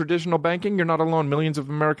alternative to traditional banking? You're not alone. Millions of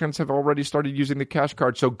Americans have already started using the Cash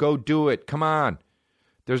Card, so go do it. Come on.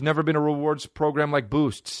 There's never been a rewards program like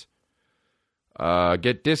Boosts.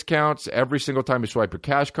 Get discounts every single time you swipe your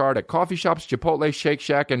Cash Card at coffee shops, Chipotle, Shake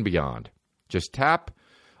Shack, and beyond. Just tap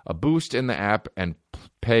a Boost in the app and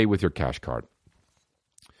pay with your Cash Card.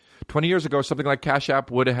 20 years ago, something like Cash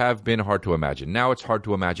App would have been hard to imagine. Now it's hard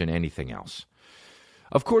to imagine anything else.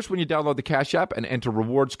 Of course, when you download the Cash App and enter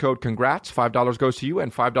rewards code CONGRATS, $5 goes to you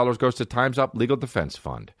and $5 goes to Time's Up Legal Defense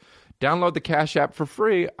Fund. Download the Cash App for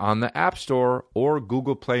free on the App Store or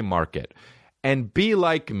Google Play Market. And be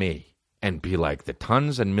like me, and be like the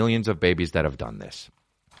tons and millions of babies that have done this.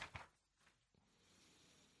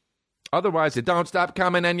 Otherwise, you don't stop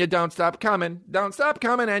coming and you don't stop coming. Don't stop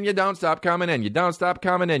coming and you don't stop coming and you don't stop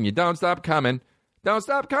coming and you don't stop coming. Don't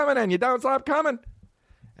stop coming and you don't stop coming.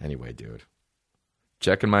 Anyway, dude.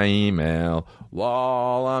 Checking my email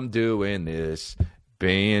while I'm doing this.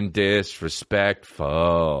 being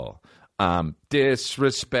disrespectful. I'm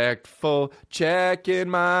disrespectful, checking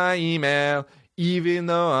my email, even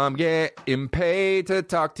though I'm getting paid to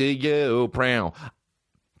talk to you.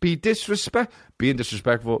 Being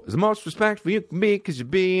disrespectful is the most respectful you can be because you're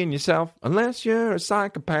being yourself, unless you're a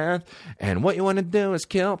psychopath. And what you want to do is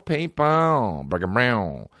kill people.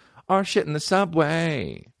 Brown. Or shit in the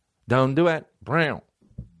subway. Don't do it. Brown.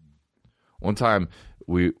 One time,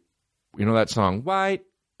 you know that song, White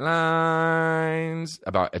Lines?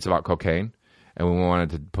 It's about cocaine. And we wanted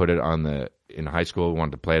to put it in high school, we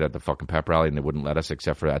wanted to play it at the fucking pep rally, and they wouldn't let us,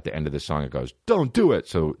 except for at the end of the song, it goes, don't do it.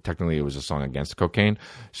 So technically it was a song against cocaine,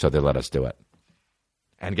 so they let us do it.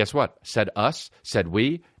 And guess what? Said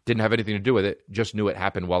we, didn't have anything to do with it, just knew it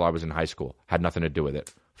happened while I was in high school. Had nothing to do with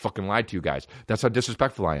it. Fucking lied to you guys. That's how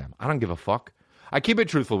disrespectful I am. I don't give a fuck. I keep it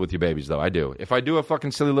truthful with you babies, though. I do. If I do a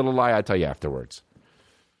fucking silly little lie, I tell you afterwards.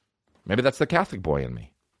 Maybe that's the Catholic boy in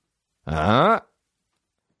me. Right?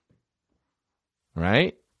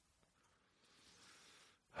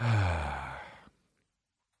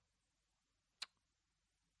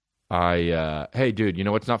 Hey, dude, you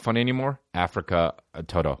know what's not funny anymore? Africa,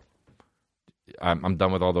 Toto. I'm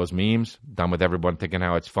done with all those memes. Done with everyone thinking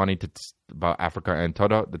how it's funny about Africa and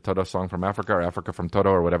Toto, the Toto song from Africa, or Africa from Toto,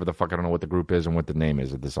 or whatever the fuck. I don't know what the group is and what the name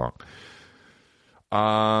is of the song.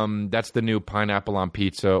 That's the new pineapple on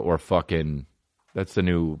pizza, or fucking, that's the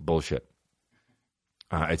new bullshit.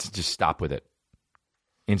 It's just stop with it.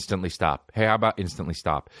 Instantly stop. Hey, how about instantly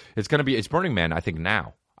stop? It's Burning Man, I think,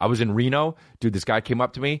 now. I was in Reno. Dude, this guy came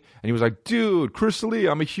up to me, and he was like, dude, Chris Lee,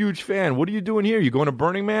 I'm a huge fan. What are you doing here? You going to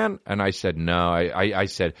Burning Man? And I said, no. I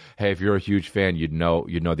said, hey, if you're a huge fan, you'd know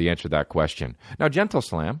the answer to that question. Now, Gentle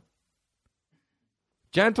Slam,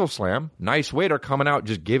 nice waiter coming out,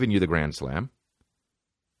 just giving you the Grand Slam.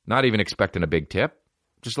 Not even expecting a big tip.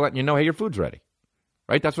 Just letting you know, hey, your food's ready.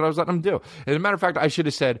 Right? That's what I was letting him do. As a matter of fact, I should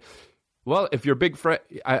have said, well, if you're a big friend,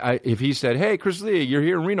 if he said, hey, Chris Lee, you're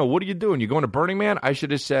here in Reno, what are you doing? You going to Burning Man? What I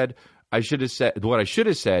should have said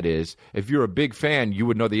is, if you're a big fan, you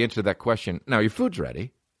would know the answer to that question. Now, your food's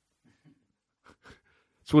ready.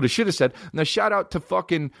 That's what I should have said. Now, shout out to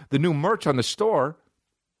fucking the new merch on the store,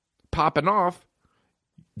 popping off,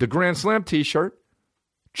 the Grand Slam t-shirt.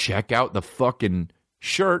 Check out the fucking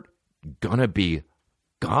shirt, gonna be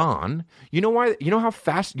gone. You know why? You know how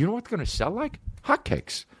fast, you know what's gonna sell like?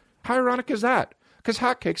 Hotcakes. How ironic is that? Because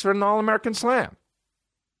hotcakes are an All-American Slam.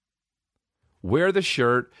 Wear the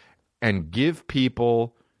shirt and give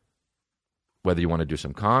people, whether you want to do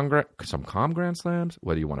some calm Grand Slams,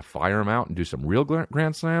 whether you want to fire them out and do some real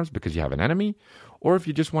Grand Slams because you have an enemy, or if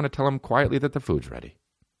you just want to tell them quietly that the food's ready.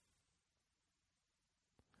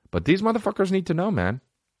 But these motherfuckers need to know, man.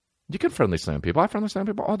 You can friendly slam people. I friendly slam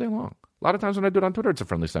people all day long. A lot of times when I do it on Twitter, it's a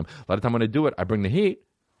friendly slam. A lot of time when I do it, I bring the heat.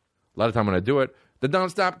 A lot of time when I do it, they don't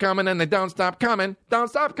stop coming and they don't stop coming. Don't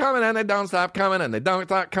stop coming and they don't stop coming and they don't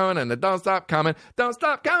stop coming and they don't stop coming. Don't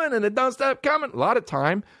stop coming and they don't stop coming. A lot of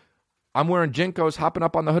time, I'm wearing Jinkos, hopping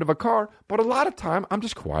up on the hood of a car, but a lot of time, I'm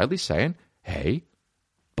just quietly saying, hey,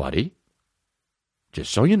 buddy,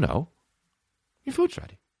 just so you know, your food's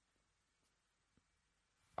ready.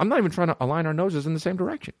 I'm not even trying to align our noses in the same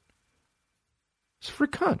direction. It's free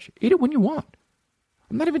conch. Eat it when you want.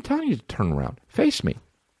 I'm not even telling you to turn around. Face me.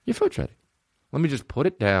 Your food's ready. Let me just put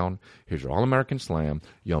it down. Here's your All-American Slam.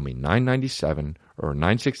 You owe me $9.97 or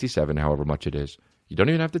 $9.67, however much it is. You don't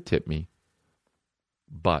even have to tip me.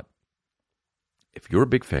 But if you're a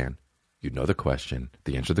big fan, you know the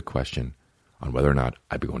answer to the question on whether or not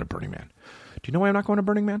I'd be going to Burning Man. Do you know why I'm not going to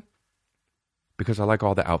Burning Man? Because I like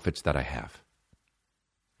all the outfits that I have.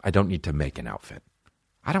 I don't need to make an outfit.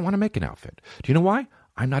 I don't want to make an outfit. Do you know why?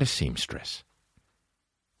 I'm not a seamstress.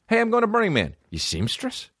 Hey, I'm going to Burning Man. You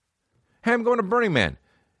seamstress? Hey, I'm going to Burning Man.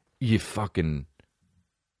 You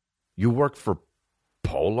work for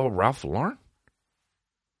Polo Ralph Lauren?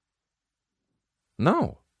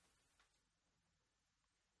 No.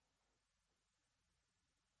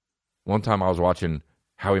 One time I was watching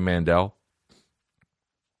Howie Mandel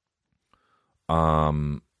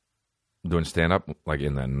doing stand-up like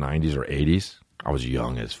in the 90s or 80s. I was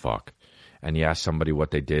young as fuck. And he asked somebody what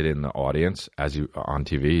they did in the audience on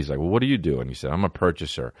TV. He's like, well, what do you do? And he said, I'm a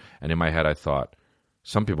purchaser. And in my head, I thought,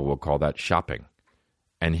 some people will call that shopping.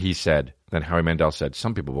 And he said, then Howie Mandel said,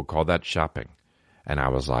 some people will call that shopping. And I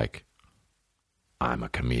was like, I'm a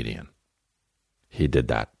comedian. He did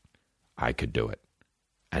that. I could do it.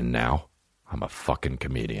 And now I'm a fucking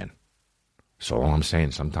comedian. So all I'm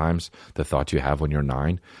saying, sometimes the thoughts you have when you're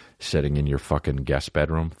 9, sitting in your fucking guest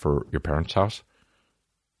bedroom for your parents' house,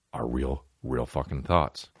 are real fucking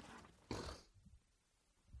thoughts.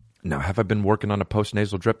 Now, have I been working on a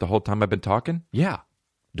post-nasal drip the whole time I've been talking? Yeah.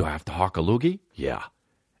 Do I have to hawk a loogie? Yeah.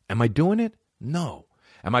 Am I doing it? No.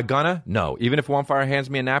 Am I gonna? No. Even if One Fire hands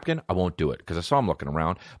me a napkin, I won't do it because I saw him looking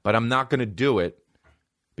around. But I'm not going to do it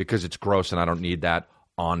because it's gross and I don't need that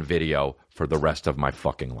on video for the rest of my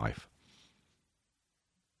fucking life.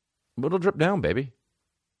 But it'll drip down, baby.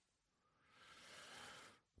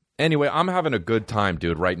 Anyway, I'm having a good time,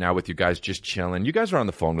 dude, right now with you guys just chilling. You guys are on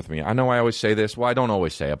the phone with me. I know I always say this. Well, I don't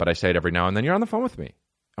always say it, but I say it every now and then. You're on the phone with me.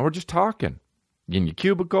 And we're just talking. You're in your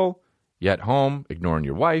cubicle. You're at home ignoring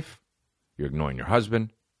your wife. You're ignoring your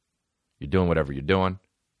husband. You're doing whatever you're doing.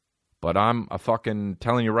 But I'm fucking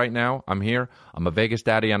telling you right now, I'm here. I'm a Vegas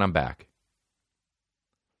daddy and I'm back.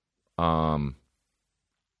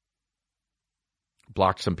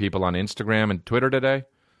 Blocked some people on Instagram and Twitter today.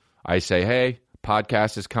 I say, hey,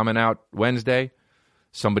 podcast is coming out Wednesday.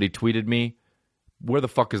 Somebody tweeted me, where the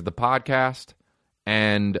fuck is the podcast?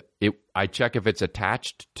 And I check if it's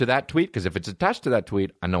attached to that tweet, because if it's attached to that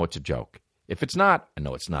tweet, I know it's a joke. If it's not, I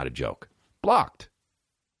know it's not a joke. Blocked.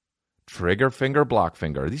 Trigger finger, block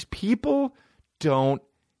finger. These people don't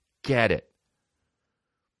get it.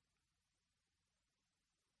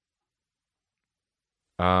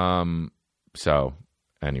 So,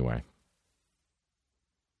 anyway.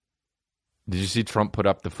 Did you see Trump put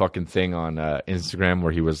up the fucking thing on Instagram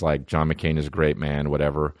where he was like, John McCain is a great man,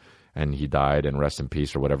 whatever, and he died and rest in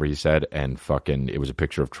peace or whatever he said, and fucking it was a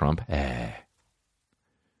picture of Trump.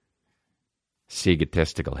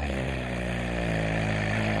 Egotistical.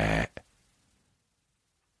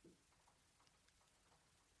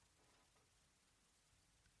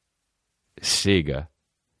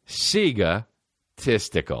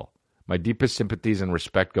 Egotistical. My deepest sympathies and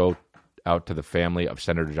respect go out to the family of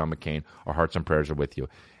Senator John McCain. Our hearts and prayers are with you.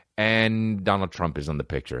 And Donald Trump is on the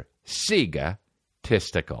picture.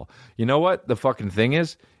 Egotistical. You know what the fucking thing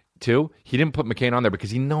is, too? He didn't put McCain on there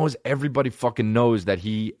because he knows everybody fucking knows that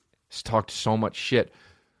he talked so much shit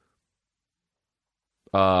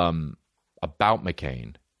about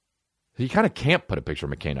McCain. He kind of can't put a picture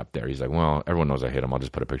of McCain up there. He's like, well, everyone knows I hate him. I'll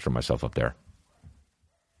just put a picture of myself up there.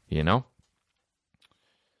 You know?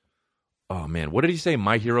 Oh man, what did he say?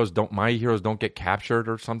 My heroes don't get captured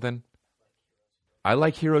or something? I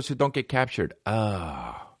like heroes who don't get captured.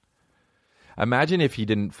 Oh. Imagine if he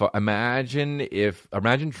didn't imagine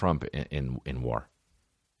Trump in war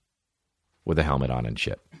with a helmet on and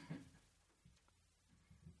shit.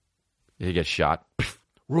 He gets shot.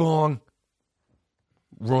 Wrong.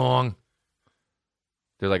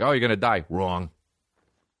 They're like, oh, you're going to die. Wrong.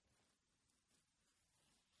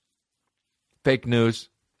 Fake news.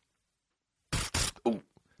 Ooh,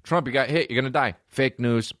 Trump, you got hit. You're going to die. Fake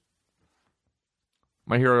news.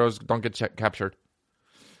 My heroes don't get captured.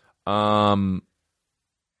 Anyway.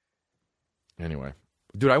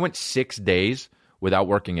 Dude, I went 6 days without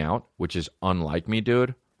working out, which is unlike me,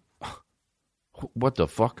 dude. What the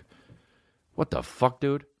fuck? What the fuck,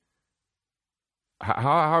 dude?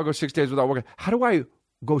 How I go 6 days without working? How do I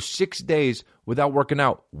go 6 days without working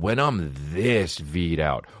out when I'm this V'd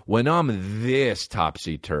out? When I'm this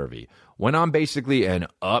topsy-turvy? When I'm basically an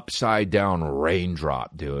upside-down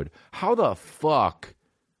raindrop, dude? How the fuck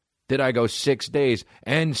did I go 6 days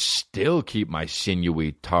and still keep my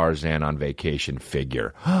sinewy Tarzan on vacation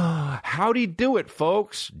figure? How'd he do it,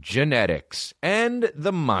 folks? Genetics and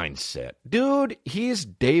the mindset. Dude, he's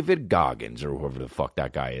David Goggins, or whoever the fuck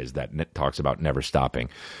that guy is that talks about never stopping.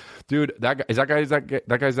 Dude, is that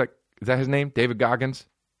his name? David Goggins?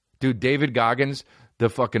 Dude, David Goggins, the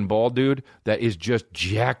fucking bald dude that is just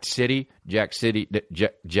Jack City.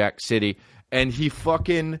 And he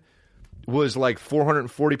fucking was like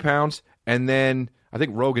 440 pounds, and then I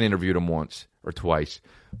think Rogan interviewed him once or twice.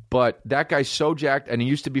 But that guy's so jacked, and he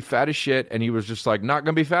used to be fat as shit, and he was just like, not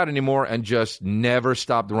going to be fat anymore, and just never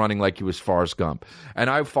stopped running like he was Forrest Gump.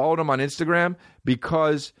 And I followed him on Instagram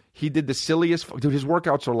because he did the silliest... Dude, his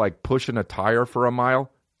workouts are like pushing a tire for a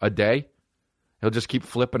mile a day. He'll just keep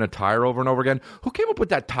flipping a tire over and over again. Who came up with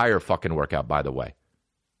that tire fucking workout, by the way?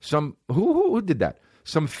 Who did that?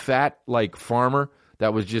 Some fat, like, farmer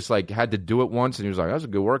that was just like, had to do it once, and he was like, that's a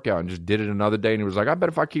good workout, and just did it another day, and he was like, I bet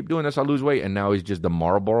if I keep doing this, I'll lose weight, and now he's just the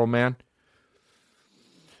Marlboro man.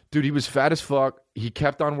 Dude, he was fat as fuck. He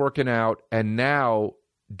kept on working out, and now,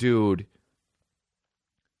 dude,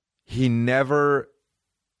 he never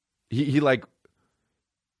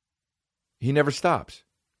stops.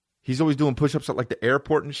 He's always doing push-ups at like the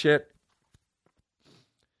airport and shit.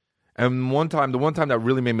 And the one time that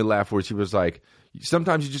really made me laugh was he was like,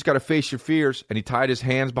 sometimes you just got to face your fears. And he tied his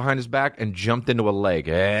hands behind his back and jumped into a lake.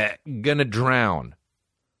 Gonna drown.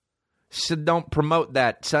 So don't promote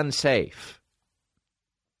that. It's unsafe.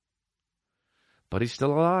 But he's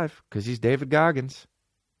still alive because he's David Goggins.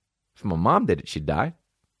 If my mom did it, she'd die.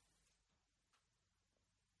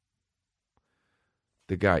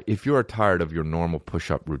 The guy, if you are tired of your normal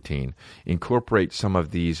push-up routine, incorporate some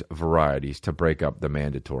of these varieties to break up the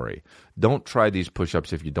mandatory. Don't try these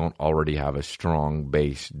push-ups if you don't already have a strong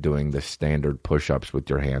base doing the standard push-ups with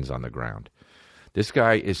your hands on the ground. This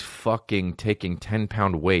guy is fucking taking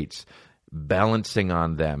 10-pound weights, balancing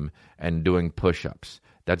on them, and doing push-ups.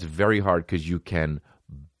 That's very hard because you can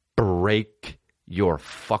break your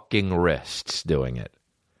fucking wrists doing it.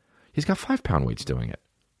 He's got 5-pound weights doing it.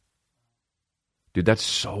 Dude, that's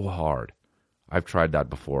so hard. I've tried that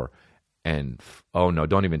before. And, oh no,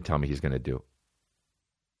 don't even tell me he's going to do.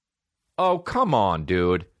 Oh, come on,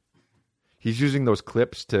 dude. He's using those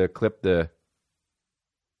clips to clip the...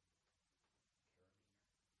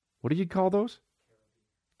 What do you call those?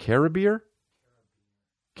 Carabiner?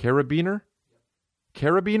 Carabiner?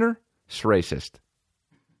 Carabiner? It's racist.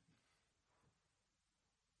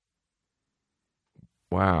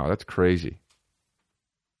 Wow, that's crazy.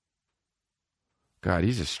 God,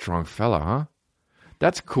 he's a strong fella, huh?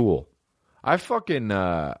 That's cool. I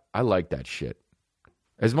like that shit.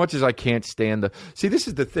 As much as I can't stand the... See, this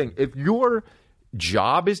is the thing. If your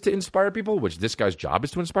job is to inspire people, which this guy's job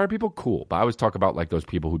is to inspire people, cool. But I always talk about like those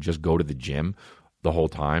people who just go to the gym the whole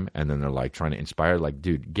time and then they're like trying to inspire. Like,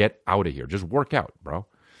 dude, get out of here. Just work out, bro.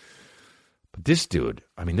 But this dude,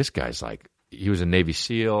 I mean, this guy's like, he was a Navy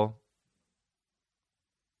SEAL.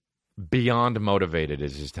 Beyond motivated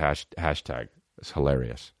is his hashtag. It's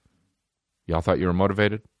hilarious. Y'all thought you were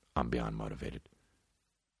motivated? I'm beyond motivated.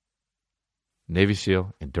 Navy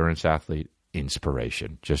SEAL, endurance athlete,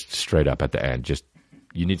 inspiration. Just straight up at the end. Just,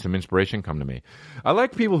 you need some inspiration? Come to me. I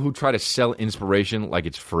like people who try to sell inspiration like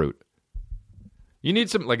it's fruit. You need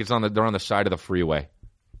some, like it's they're on the side of the freeway.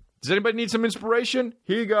 Does anybody need some inspiration?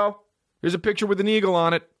 Here you go. Here's a picture with an eagle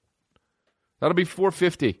on it. That'll be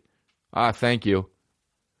 $4.50. Ah, thank you.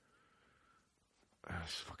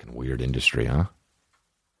 It's a fucking weird industry, huh?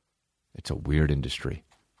 It's a weird industry.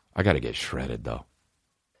 I got to get shredded, though.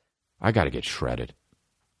 I got to get shredded.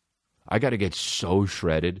 I got to get so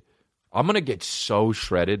shredded. I'm going to get so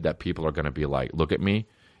shredded that people are going to be like, look at me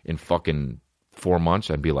in fucking 4 months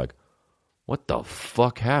and be like, what the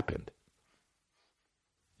fuck happened?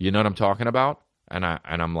 You know what I'm talking about? And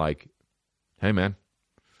I'm like, hey, man,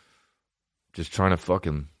 just trying to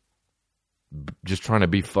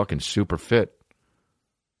be fucking super fit.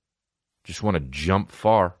 Just want to jump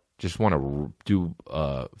far. Just want to do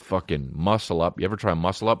fucking muscle up. You ever try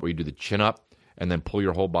muscle up where you do the chin up and then pull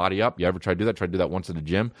your whole body up? You ever try to do that? Try to do that once at the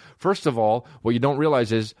gym. First of all, what you don't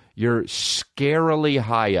realize is you're scarily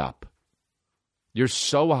high up. You're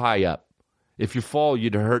so high up. If you fall,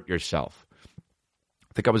 you'd hurt yourself.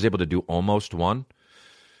 I think I was able to do almost one.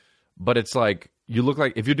 But it's like, you look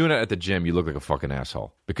like, if you're doing it at the gym, you look like a fucking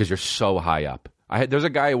asshole because you're so high up. There's a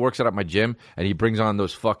guy who works out at my gym, and he brings on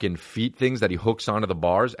those fucking feet things that he hooks onto the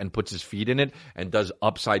bars and puts his feet in it and does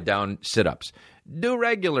upside-down sit-ups. Do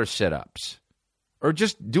regular sit-ups. Or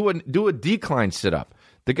just do a decline sit-up.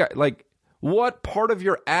 The guy, like, what part of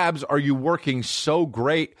your abs are you working so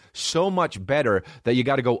great, so much better, that you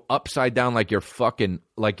got to go upside down like you're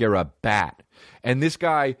a bat? And this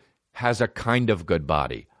guy has a kind of good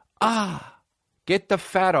body. Get the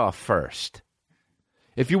fat off first.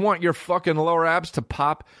 If you want your fucking lower abs to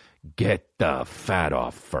pop, get the fat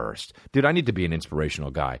off first. Dude, I need to be an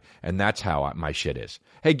inspirational guy, and that's how my shit is.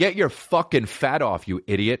 Hey, get your fucking fat off, you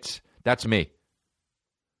idiots. That's me.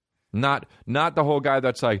 Not the whole guy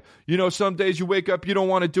that's like, you know, some days you wake up, you don't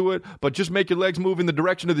want to do it, but just make your legs move in the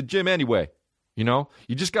direction of the gym anyway. You know,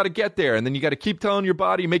 you just got to get there, and then you got to keep telling your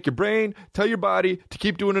body, make your brain tell your body to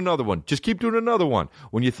keep doing another one. Just keep doing another one.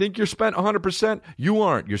 When you think you're spent 100%, you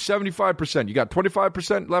aren't. You're 75%. You got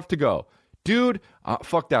 25% left to go. Dude,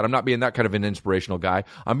 fuck that. I'm not being that kind of an inspirational guy.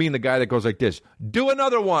 I'm being the guy that goes like this. Do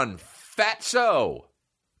another one, fatso.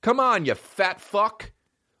 Come on, you fat fuck.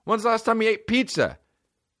 When's the last time you ate pizza?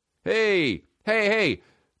 Hey.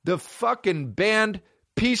 The fucking band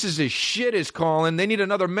Pieces of Shit is calling. They need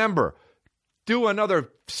another member. Do another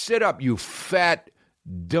sit-up, you fat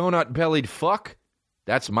donut-bellied fuck.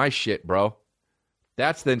 That's my shit, bro.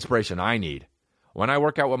 That's the inspiration I need. When I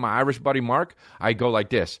work out with my Irish buddy Mark, I go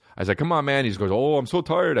like this. I say, come on, man. He goes, oh, I'm so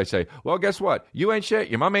tired. I say, well, guess what? You ain't shit.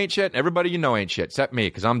 Your mom ain't shit. And everybody you know ain't shit, except me,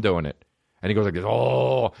 because I'm doing it. And he goes like this,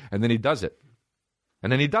 oh. And then he does it.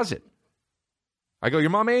 I go,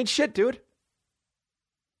 your mom ain't shit, dude.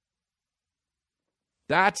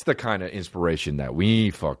 That's the kind of inspiration that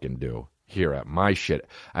we fucking do here at my shit,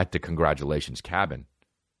 at the Congratulations Cabin.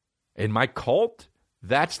 In my cult,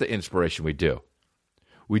 that's the inspiration we do.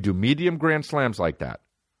 We do medium grand slams like that.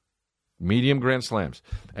 Medium grand slams.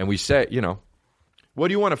 And we say, what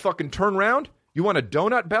do you want to fucking turn around? You want a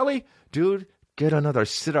donut belly? Dude, get another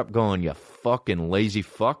sit-up going, you fucking lazy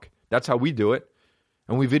fuck. That's how we do it.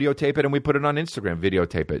 And we videotape it and we put it on Instagram.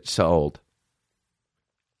 Videotape it. Sold.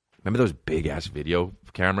 Remember those big-ass video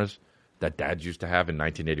cameras that dads used to have in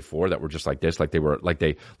 1984 that were just like this? Like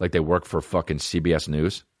they work for fucking CBS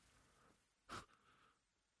News?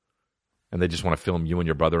 And they just want to film you and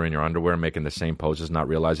your brother in your underwear making the same poses, not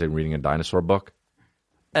realizing reading a dinosaur book?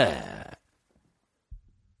 Yep,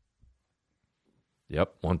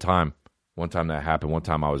 one time that happened. One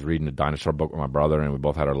time I was reading a dinosaur book with my brother, and we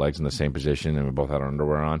both had our legs in the same position, and we both had our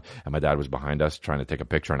underwear on, and my dad was behind us trying to take a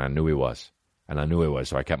picture, and I knew he was.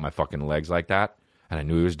 So I kept my fucking legs like that, and I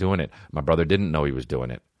knew he was doing it. My brother didn't know he was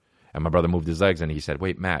doing it. And my brother moved his legs, and he said,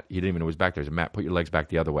 wait, Matt, he didn't even know he was back there. He said, Matt, put your legs back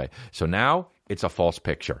the other way. So now it's a false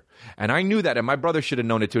picture. And I knew that, and my brother should have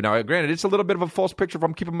known it too. Now, granted, it's a little bit of a false picture if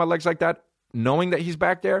I'm keeping my legs like that, knowing that he's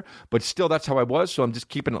back there, but still, that's how I was, so I'm just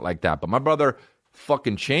keeping it like that. But my brother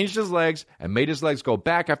fucking changed his legs and made his legs go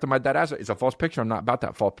back after my dad asked it. It's a false picture. I'm not about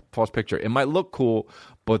that false picture. It might look cool,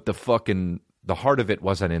 but the heart of it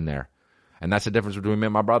wasn't in there. And that's the difference between me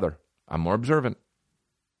and my brother. I'm more observant,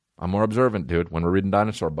 dude, when we're reading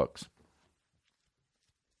dinosaur books.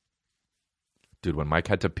 Dude, when Mike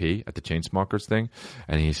had to pee at the Chainsmokers thing,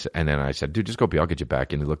 and then I said, dude, just go pee, I'll get you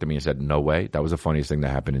back. And he looked at me and said, no way. That was the funniest thing that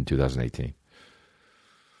happened in 2018.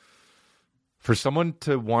 For someone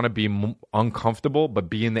to want to be uncomfortable but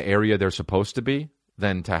be in the area they're supposed to be,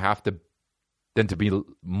 then to be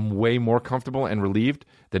way more comfortable and relieved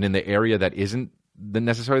than in the area that isn't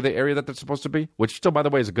necessarily the area that they're supposed to be, which still, by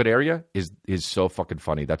the way, is a good area, is so fucking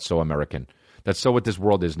funny. That's so American. That's so what this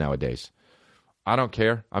world is nowadays. I don't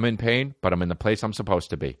care. I'm in pain, but I'm in the place I'm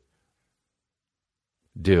supposed to be.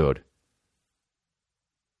 Dude.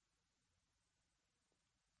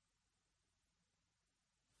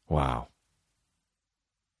 Wow.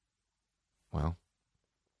 Well,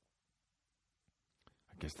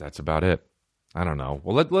 I guess that's about it. I don't know.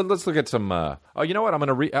 Well, let's look at some. You know what? I'm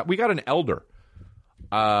gonna we got an elder.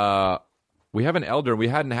 We have an elder. We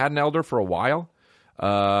hadn't had an elder for a while,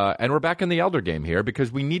 and we're back in the elder game here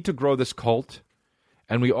because we need to grow this cult,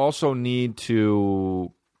 and we also need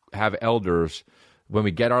to have elders when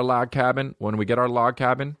we get our log cabin. When we get our log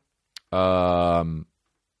cabin,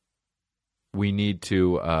 we need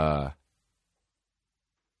to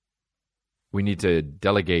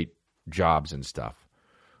delegate jobs and stuff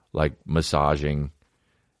like massaging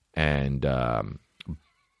and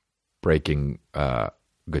breaking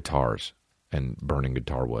guitars and burning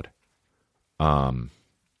guitar wood, and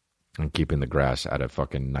keeping the grass at a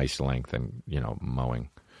fucking nice length and mowing,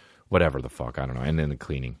 whatever the fuck, I don't know, and then the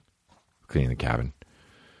cleaning the cabin,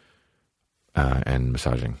 and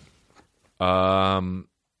massaging.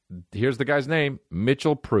 Here's the guy's name.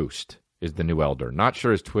 Mitchell Proust is the new elder. Not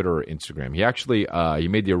sure his Twitter or Instagram. He actually he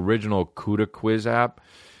made the original Kuda quiz app,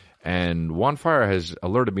 and Juan Fire has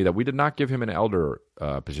alerted me that we did not give him an elder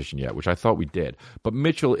position yet, which I thought we did. But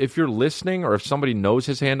Mitchell, if you're listening or if somebody knows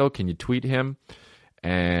his handle, can you tweet him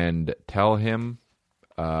and tell him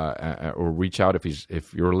or reach out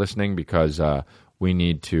if you're listening, because we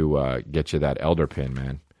need to get you that elder pin,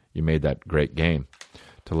 man. You made that great game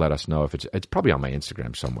to let us know if it's probably on my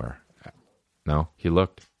Instagram somewhere. No, he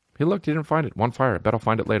looked. He didn't find it. One fire. I bet I'll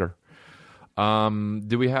find it later.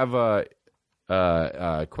 Do we have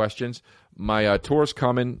questions? My tour's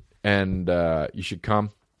coming, and you should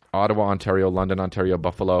come. Ottawa, Ontario, London, Ontario,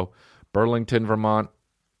 Buffalo, Burlington, Vermont.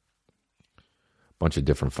 Bunch of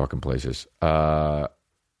different fucking places. That's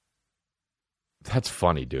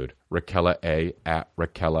funny, dude. Raquella A at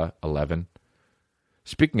Raquella11.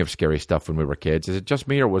 Speaking of scary stuff when we were kids, is it just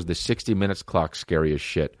me or was the 60 Minutes clock scary as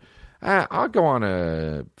shit? I'll go on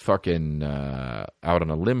a fucking out on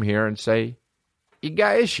a limb here and say you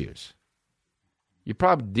got issues. You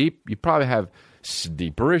probably have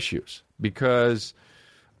deeper issues because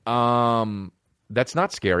that's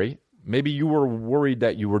not scary. Maybe you were worried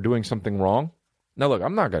that you were doing something wrong. Now, look,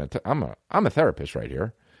 I'm not I'm a therapist right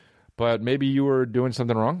here, but maybe you were doing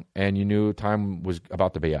something wrong and you knew time was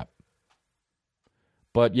about to be up.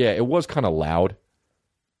 But yeah, it was kind of loud,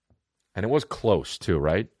 and it was close too,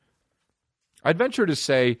 right? I'd venture to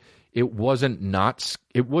say it was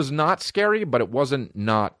not scary, but it wasn't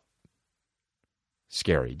not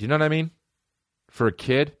scary. Do you know what I mean? For a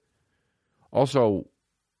kid. Also,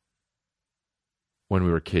 when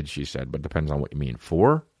we were kids, she said, but it depends on what you mean,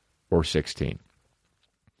 4 or 16.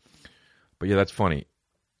 But yeah, that's funny.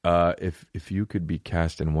 If you could be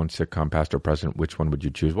cast in one sitcom, past or present, which one would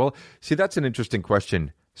you choose? Well, see, that's an interesting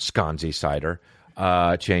question, Sconzy Cider.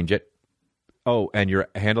 Change it. Oh, and your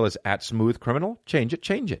handle is @smoothcriminal. Change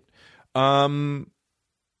it. What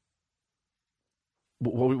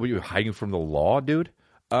were you hiding from the law, dude?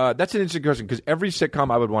 That's an interesting question because every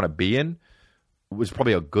sitcom I would want to be in was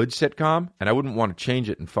probably a good sitcom, and I wouldn't want to change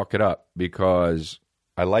it and fuck it up because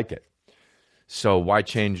I like it. So why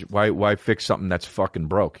change? Why fix something that's fucking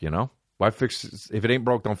broke? You know, why fix if it ain't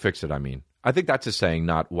broke, don't fix it. I mean, I think that's a saying,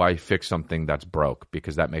 not why fix something that's broke,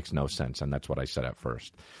 because that makes no sense, and that's what I said at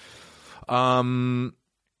first.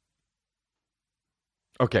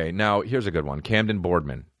 Okay, now here's a good one. Camden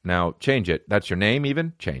Boardman. Now, change it. That's your name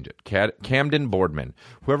even? Change it. Camden Boardman.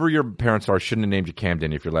 Whoever your parents are shouldn't have named you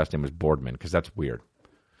Camden if your last name was Boardman, because that's weird.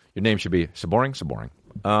 Your name should be Saboring.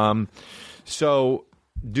 So,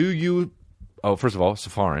 do you... Oh, first of all,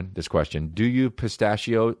 Safarin, this question. Do you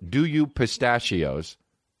pistachios...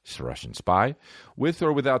 It's a Russian spy. With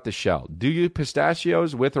or without the shell? Do you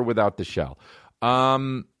pistachios with or without the shell?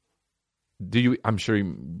 Do you? I'm sure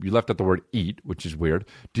you left out the word eat, which is weird.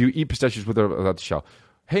 Do you eat pistachios with or without the shell?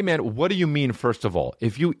 Hey, man, what do you mean, first of all?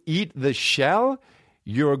 If you eat the shell,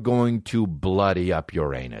 you're going to bloody up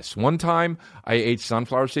your anus. One time, I ate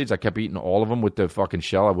sunflower seeds. I kept eating all of them with the fucking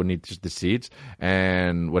shell. I wouldn't eat just the seeds.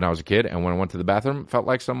 And when I was a kid, and when I went to the bathroom, it felt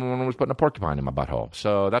like someone was putting a porcupine in my butthole.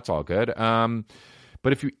 So that's all good.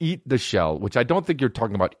 But if you eat the shell, which I don't think you're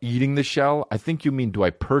talking about eating the shell, I think you mean do I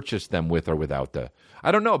purchase them with or without the...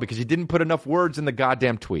 I don't know, because you didn't put enough words in the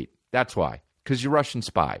goddamn tweet. That's why, because you're Russian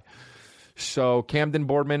spy. So Camden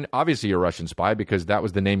Boardman, obviously you're a Russian spy because that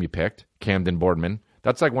was the name you picked, Camden Boardman.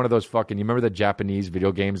 That's like one of those fucking... You remember the Japanese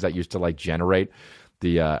video games that used to like generate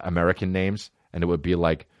the American names? And it would be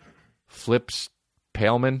like Flips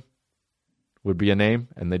Paleman would be a name,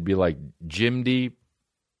 and they'd be like Jim D.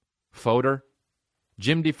 Fodor.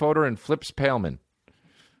 Jim D. Fodor and Flips Paleman.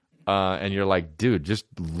 And you're like, dude, just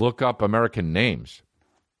look up American names.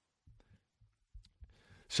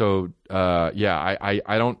 So, yeah,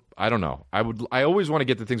 I don't know. I always want to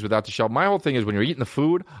get the things without the shell. My whole thing is when you're eating the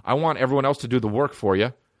food, I want everyone else to do the work for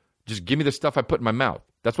you. Just give me the stuff I put in my mouth.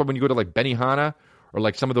 That's why when you go to like Benihana or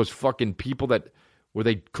like some of those fucking people where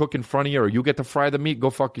they cook in front of you or you get to fry the meat, go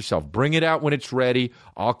fuck yourself. Bring it out when it's ready.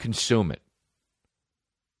 I'll consume it.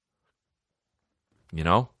 You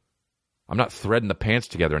know? I'm not threading the pants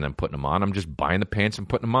together and then putting them on. I'm just buying the pants and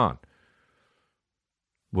putting them on.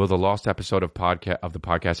 Will the lost episode of the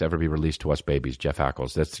podcast ever be released to us babies? Jeff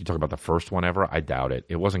Ackles. You talk about the first one ever? I doubt it.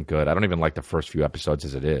 It wasn't good. I don't even like the first few episodes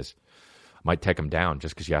as it is. I might take them down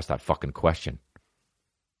just because you asked that fucking question.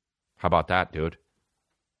 How about that, dude?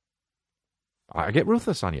 I get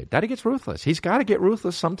ruthless on you. Daddy gets ruthless. He's got to get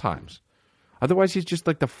ruthless sometimes. Otherwise, he's just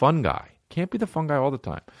like the fun guy. Can't be the fun guy all the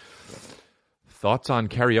time. Thoughts on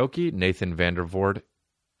karaoke? Nathan Vandervoort.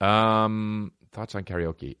 Thoughts on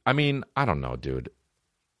karaoke? I mean, I don't know, dude.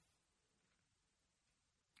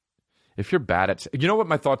 If you're bad at... You know what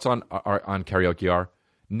my thoughts on karaoke are?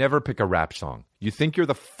 Never pick a rap song. You think you're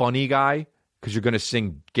the funny guy because you're going to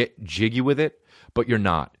sing Get Jiggy With It, but you're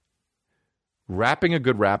not. Rapping a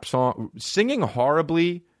good rap song... Singing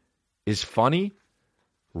horribly is funny.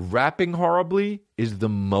 Rapping horribly is the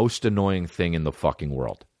most annoying thing in the fucking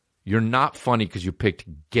world. You're not funny because you picked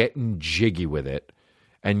Getting Jiggy With It,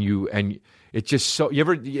 and it's just so...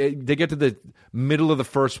 They get to the middle of the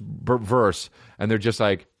first verse, and they're just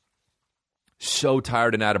like so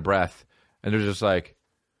tired and out of breath, and they're just like,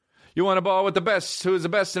 you want a ball with the best, who's the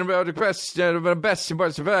best and the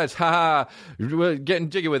best, ha ha,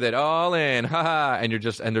 getting jiggy with it, all in, ha ha, and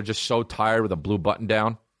they're just so tired with a blue button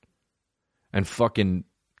down, and fucking,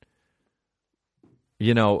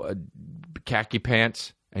 khaki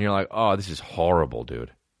pants. And you're like, oh, this is horrible, dude.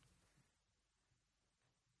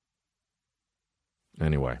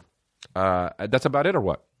 Anyway, that's about it or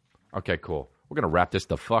what? Okay, cool. We're going to wrap this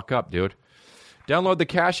the fuck up, dude. Download the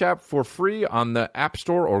Cash App for free on the App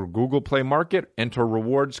Store or Google Play Market. Enter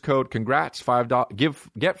rewards code congrats, $5.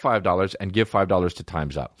 Get $5 and give $5 to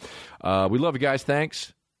Time's Up. We love you guys.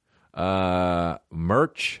 Thanks.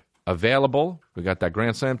 Merch available. We got that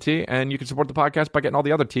Grand Slam tee, and you can support the podcast by getting all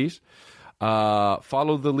the other tees.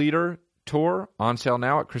 Follow the Leader tour on sale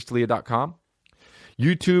now at chrisdelia.com.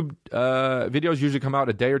 YouTube videos usually come out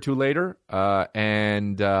a day or two later,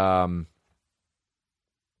 and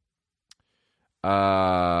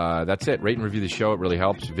that's it. Rate and review the show; it really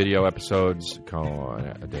helps. Video episodes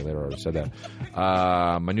a day later. I already said that.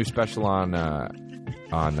 My new special on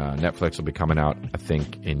Netflix will be coming out, I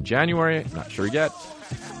think, in January. Not sure yet,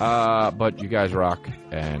 but you guys rock,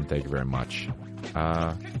 and thank you very much.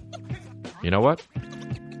 You know what?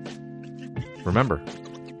 Remember,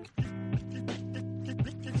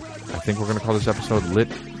 I think we're going to call this episode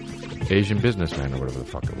Lit Asian businessman or whatever the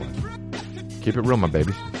fuck it was. Keep it real, my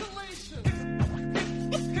babies.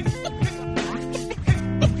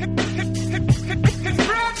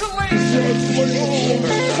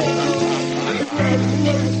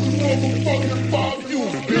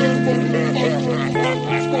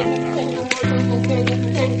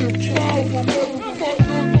 Congratulations.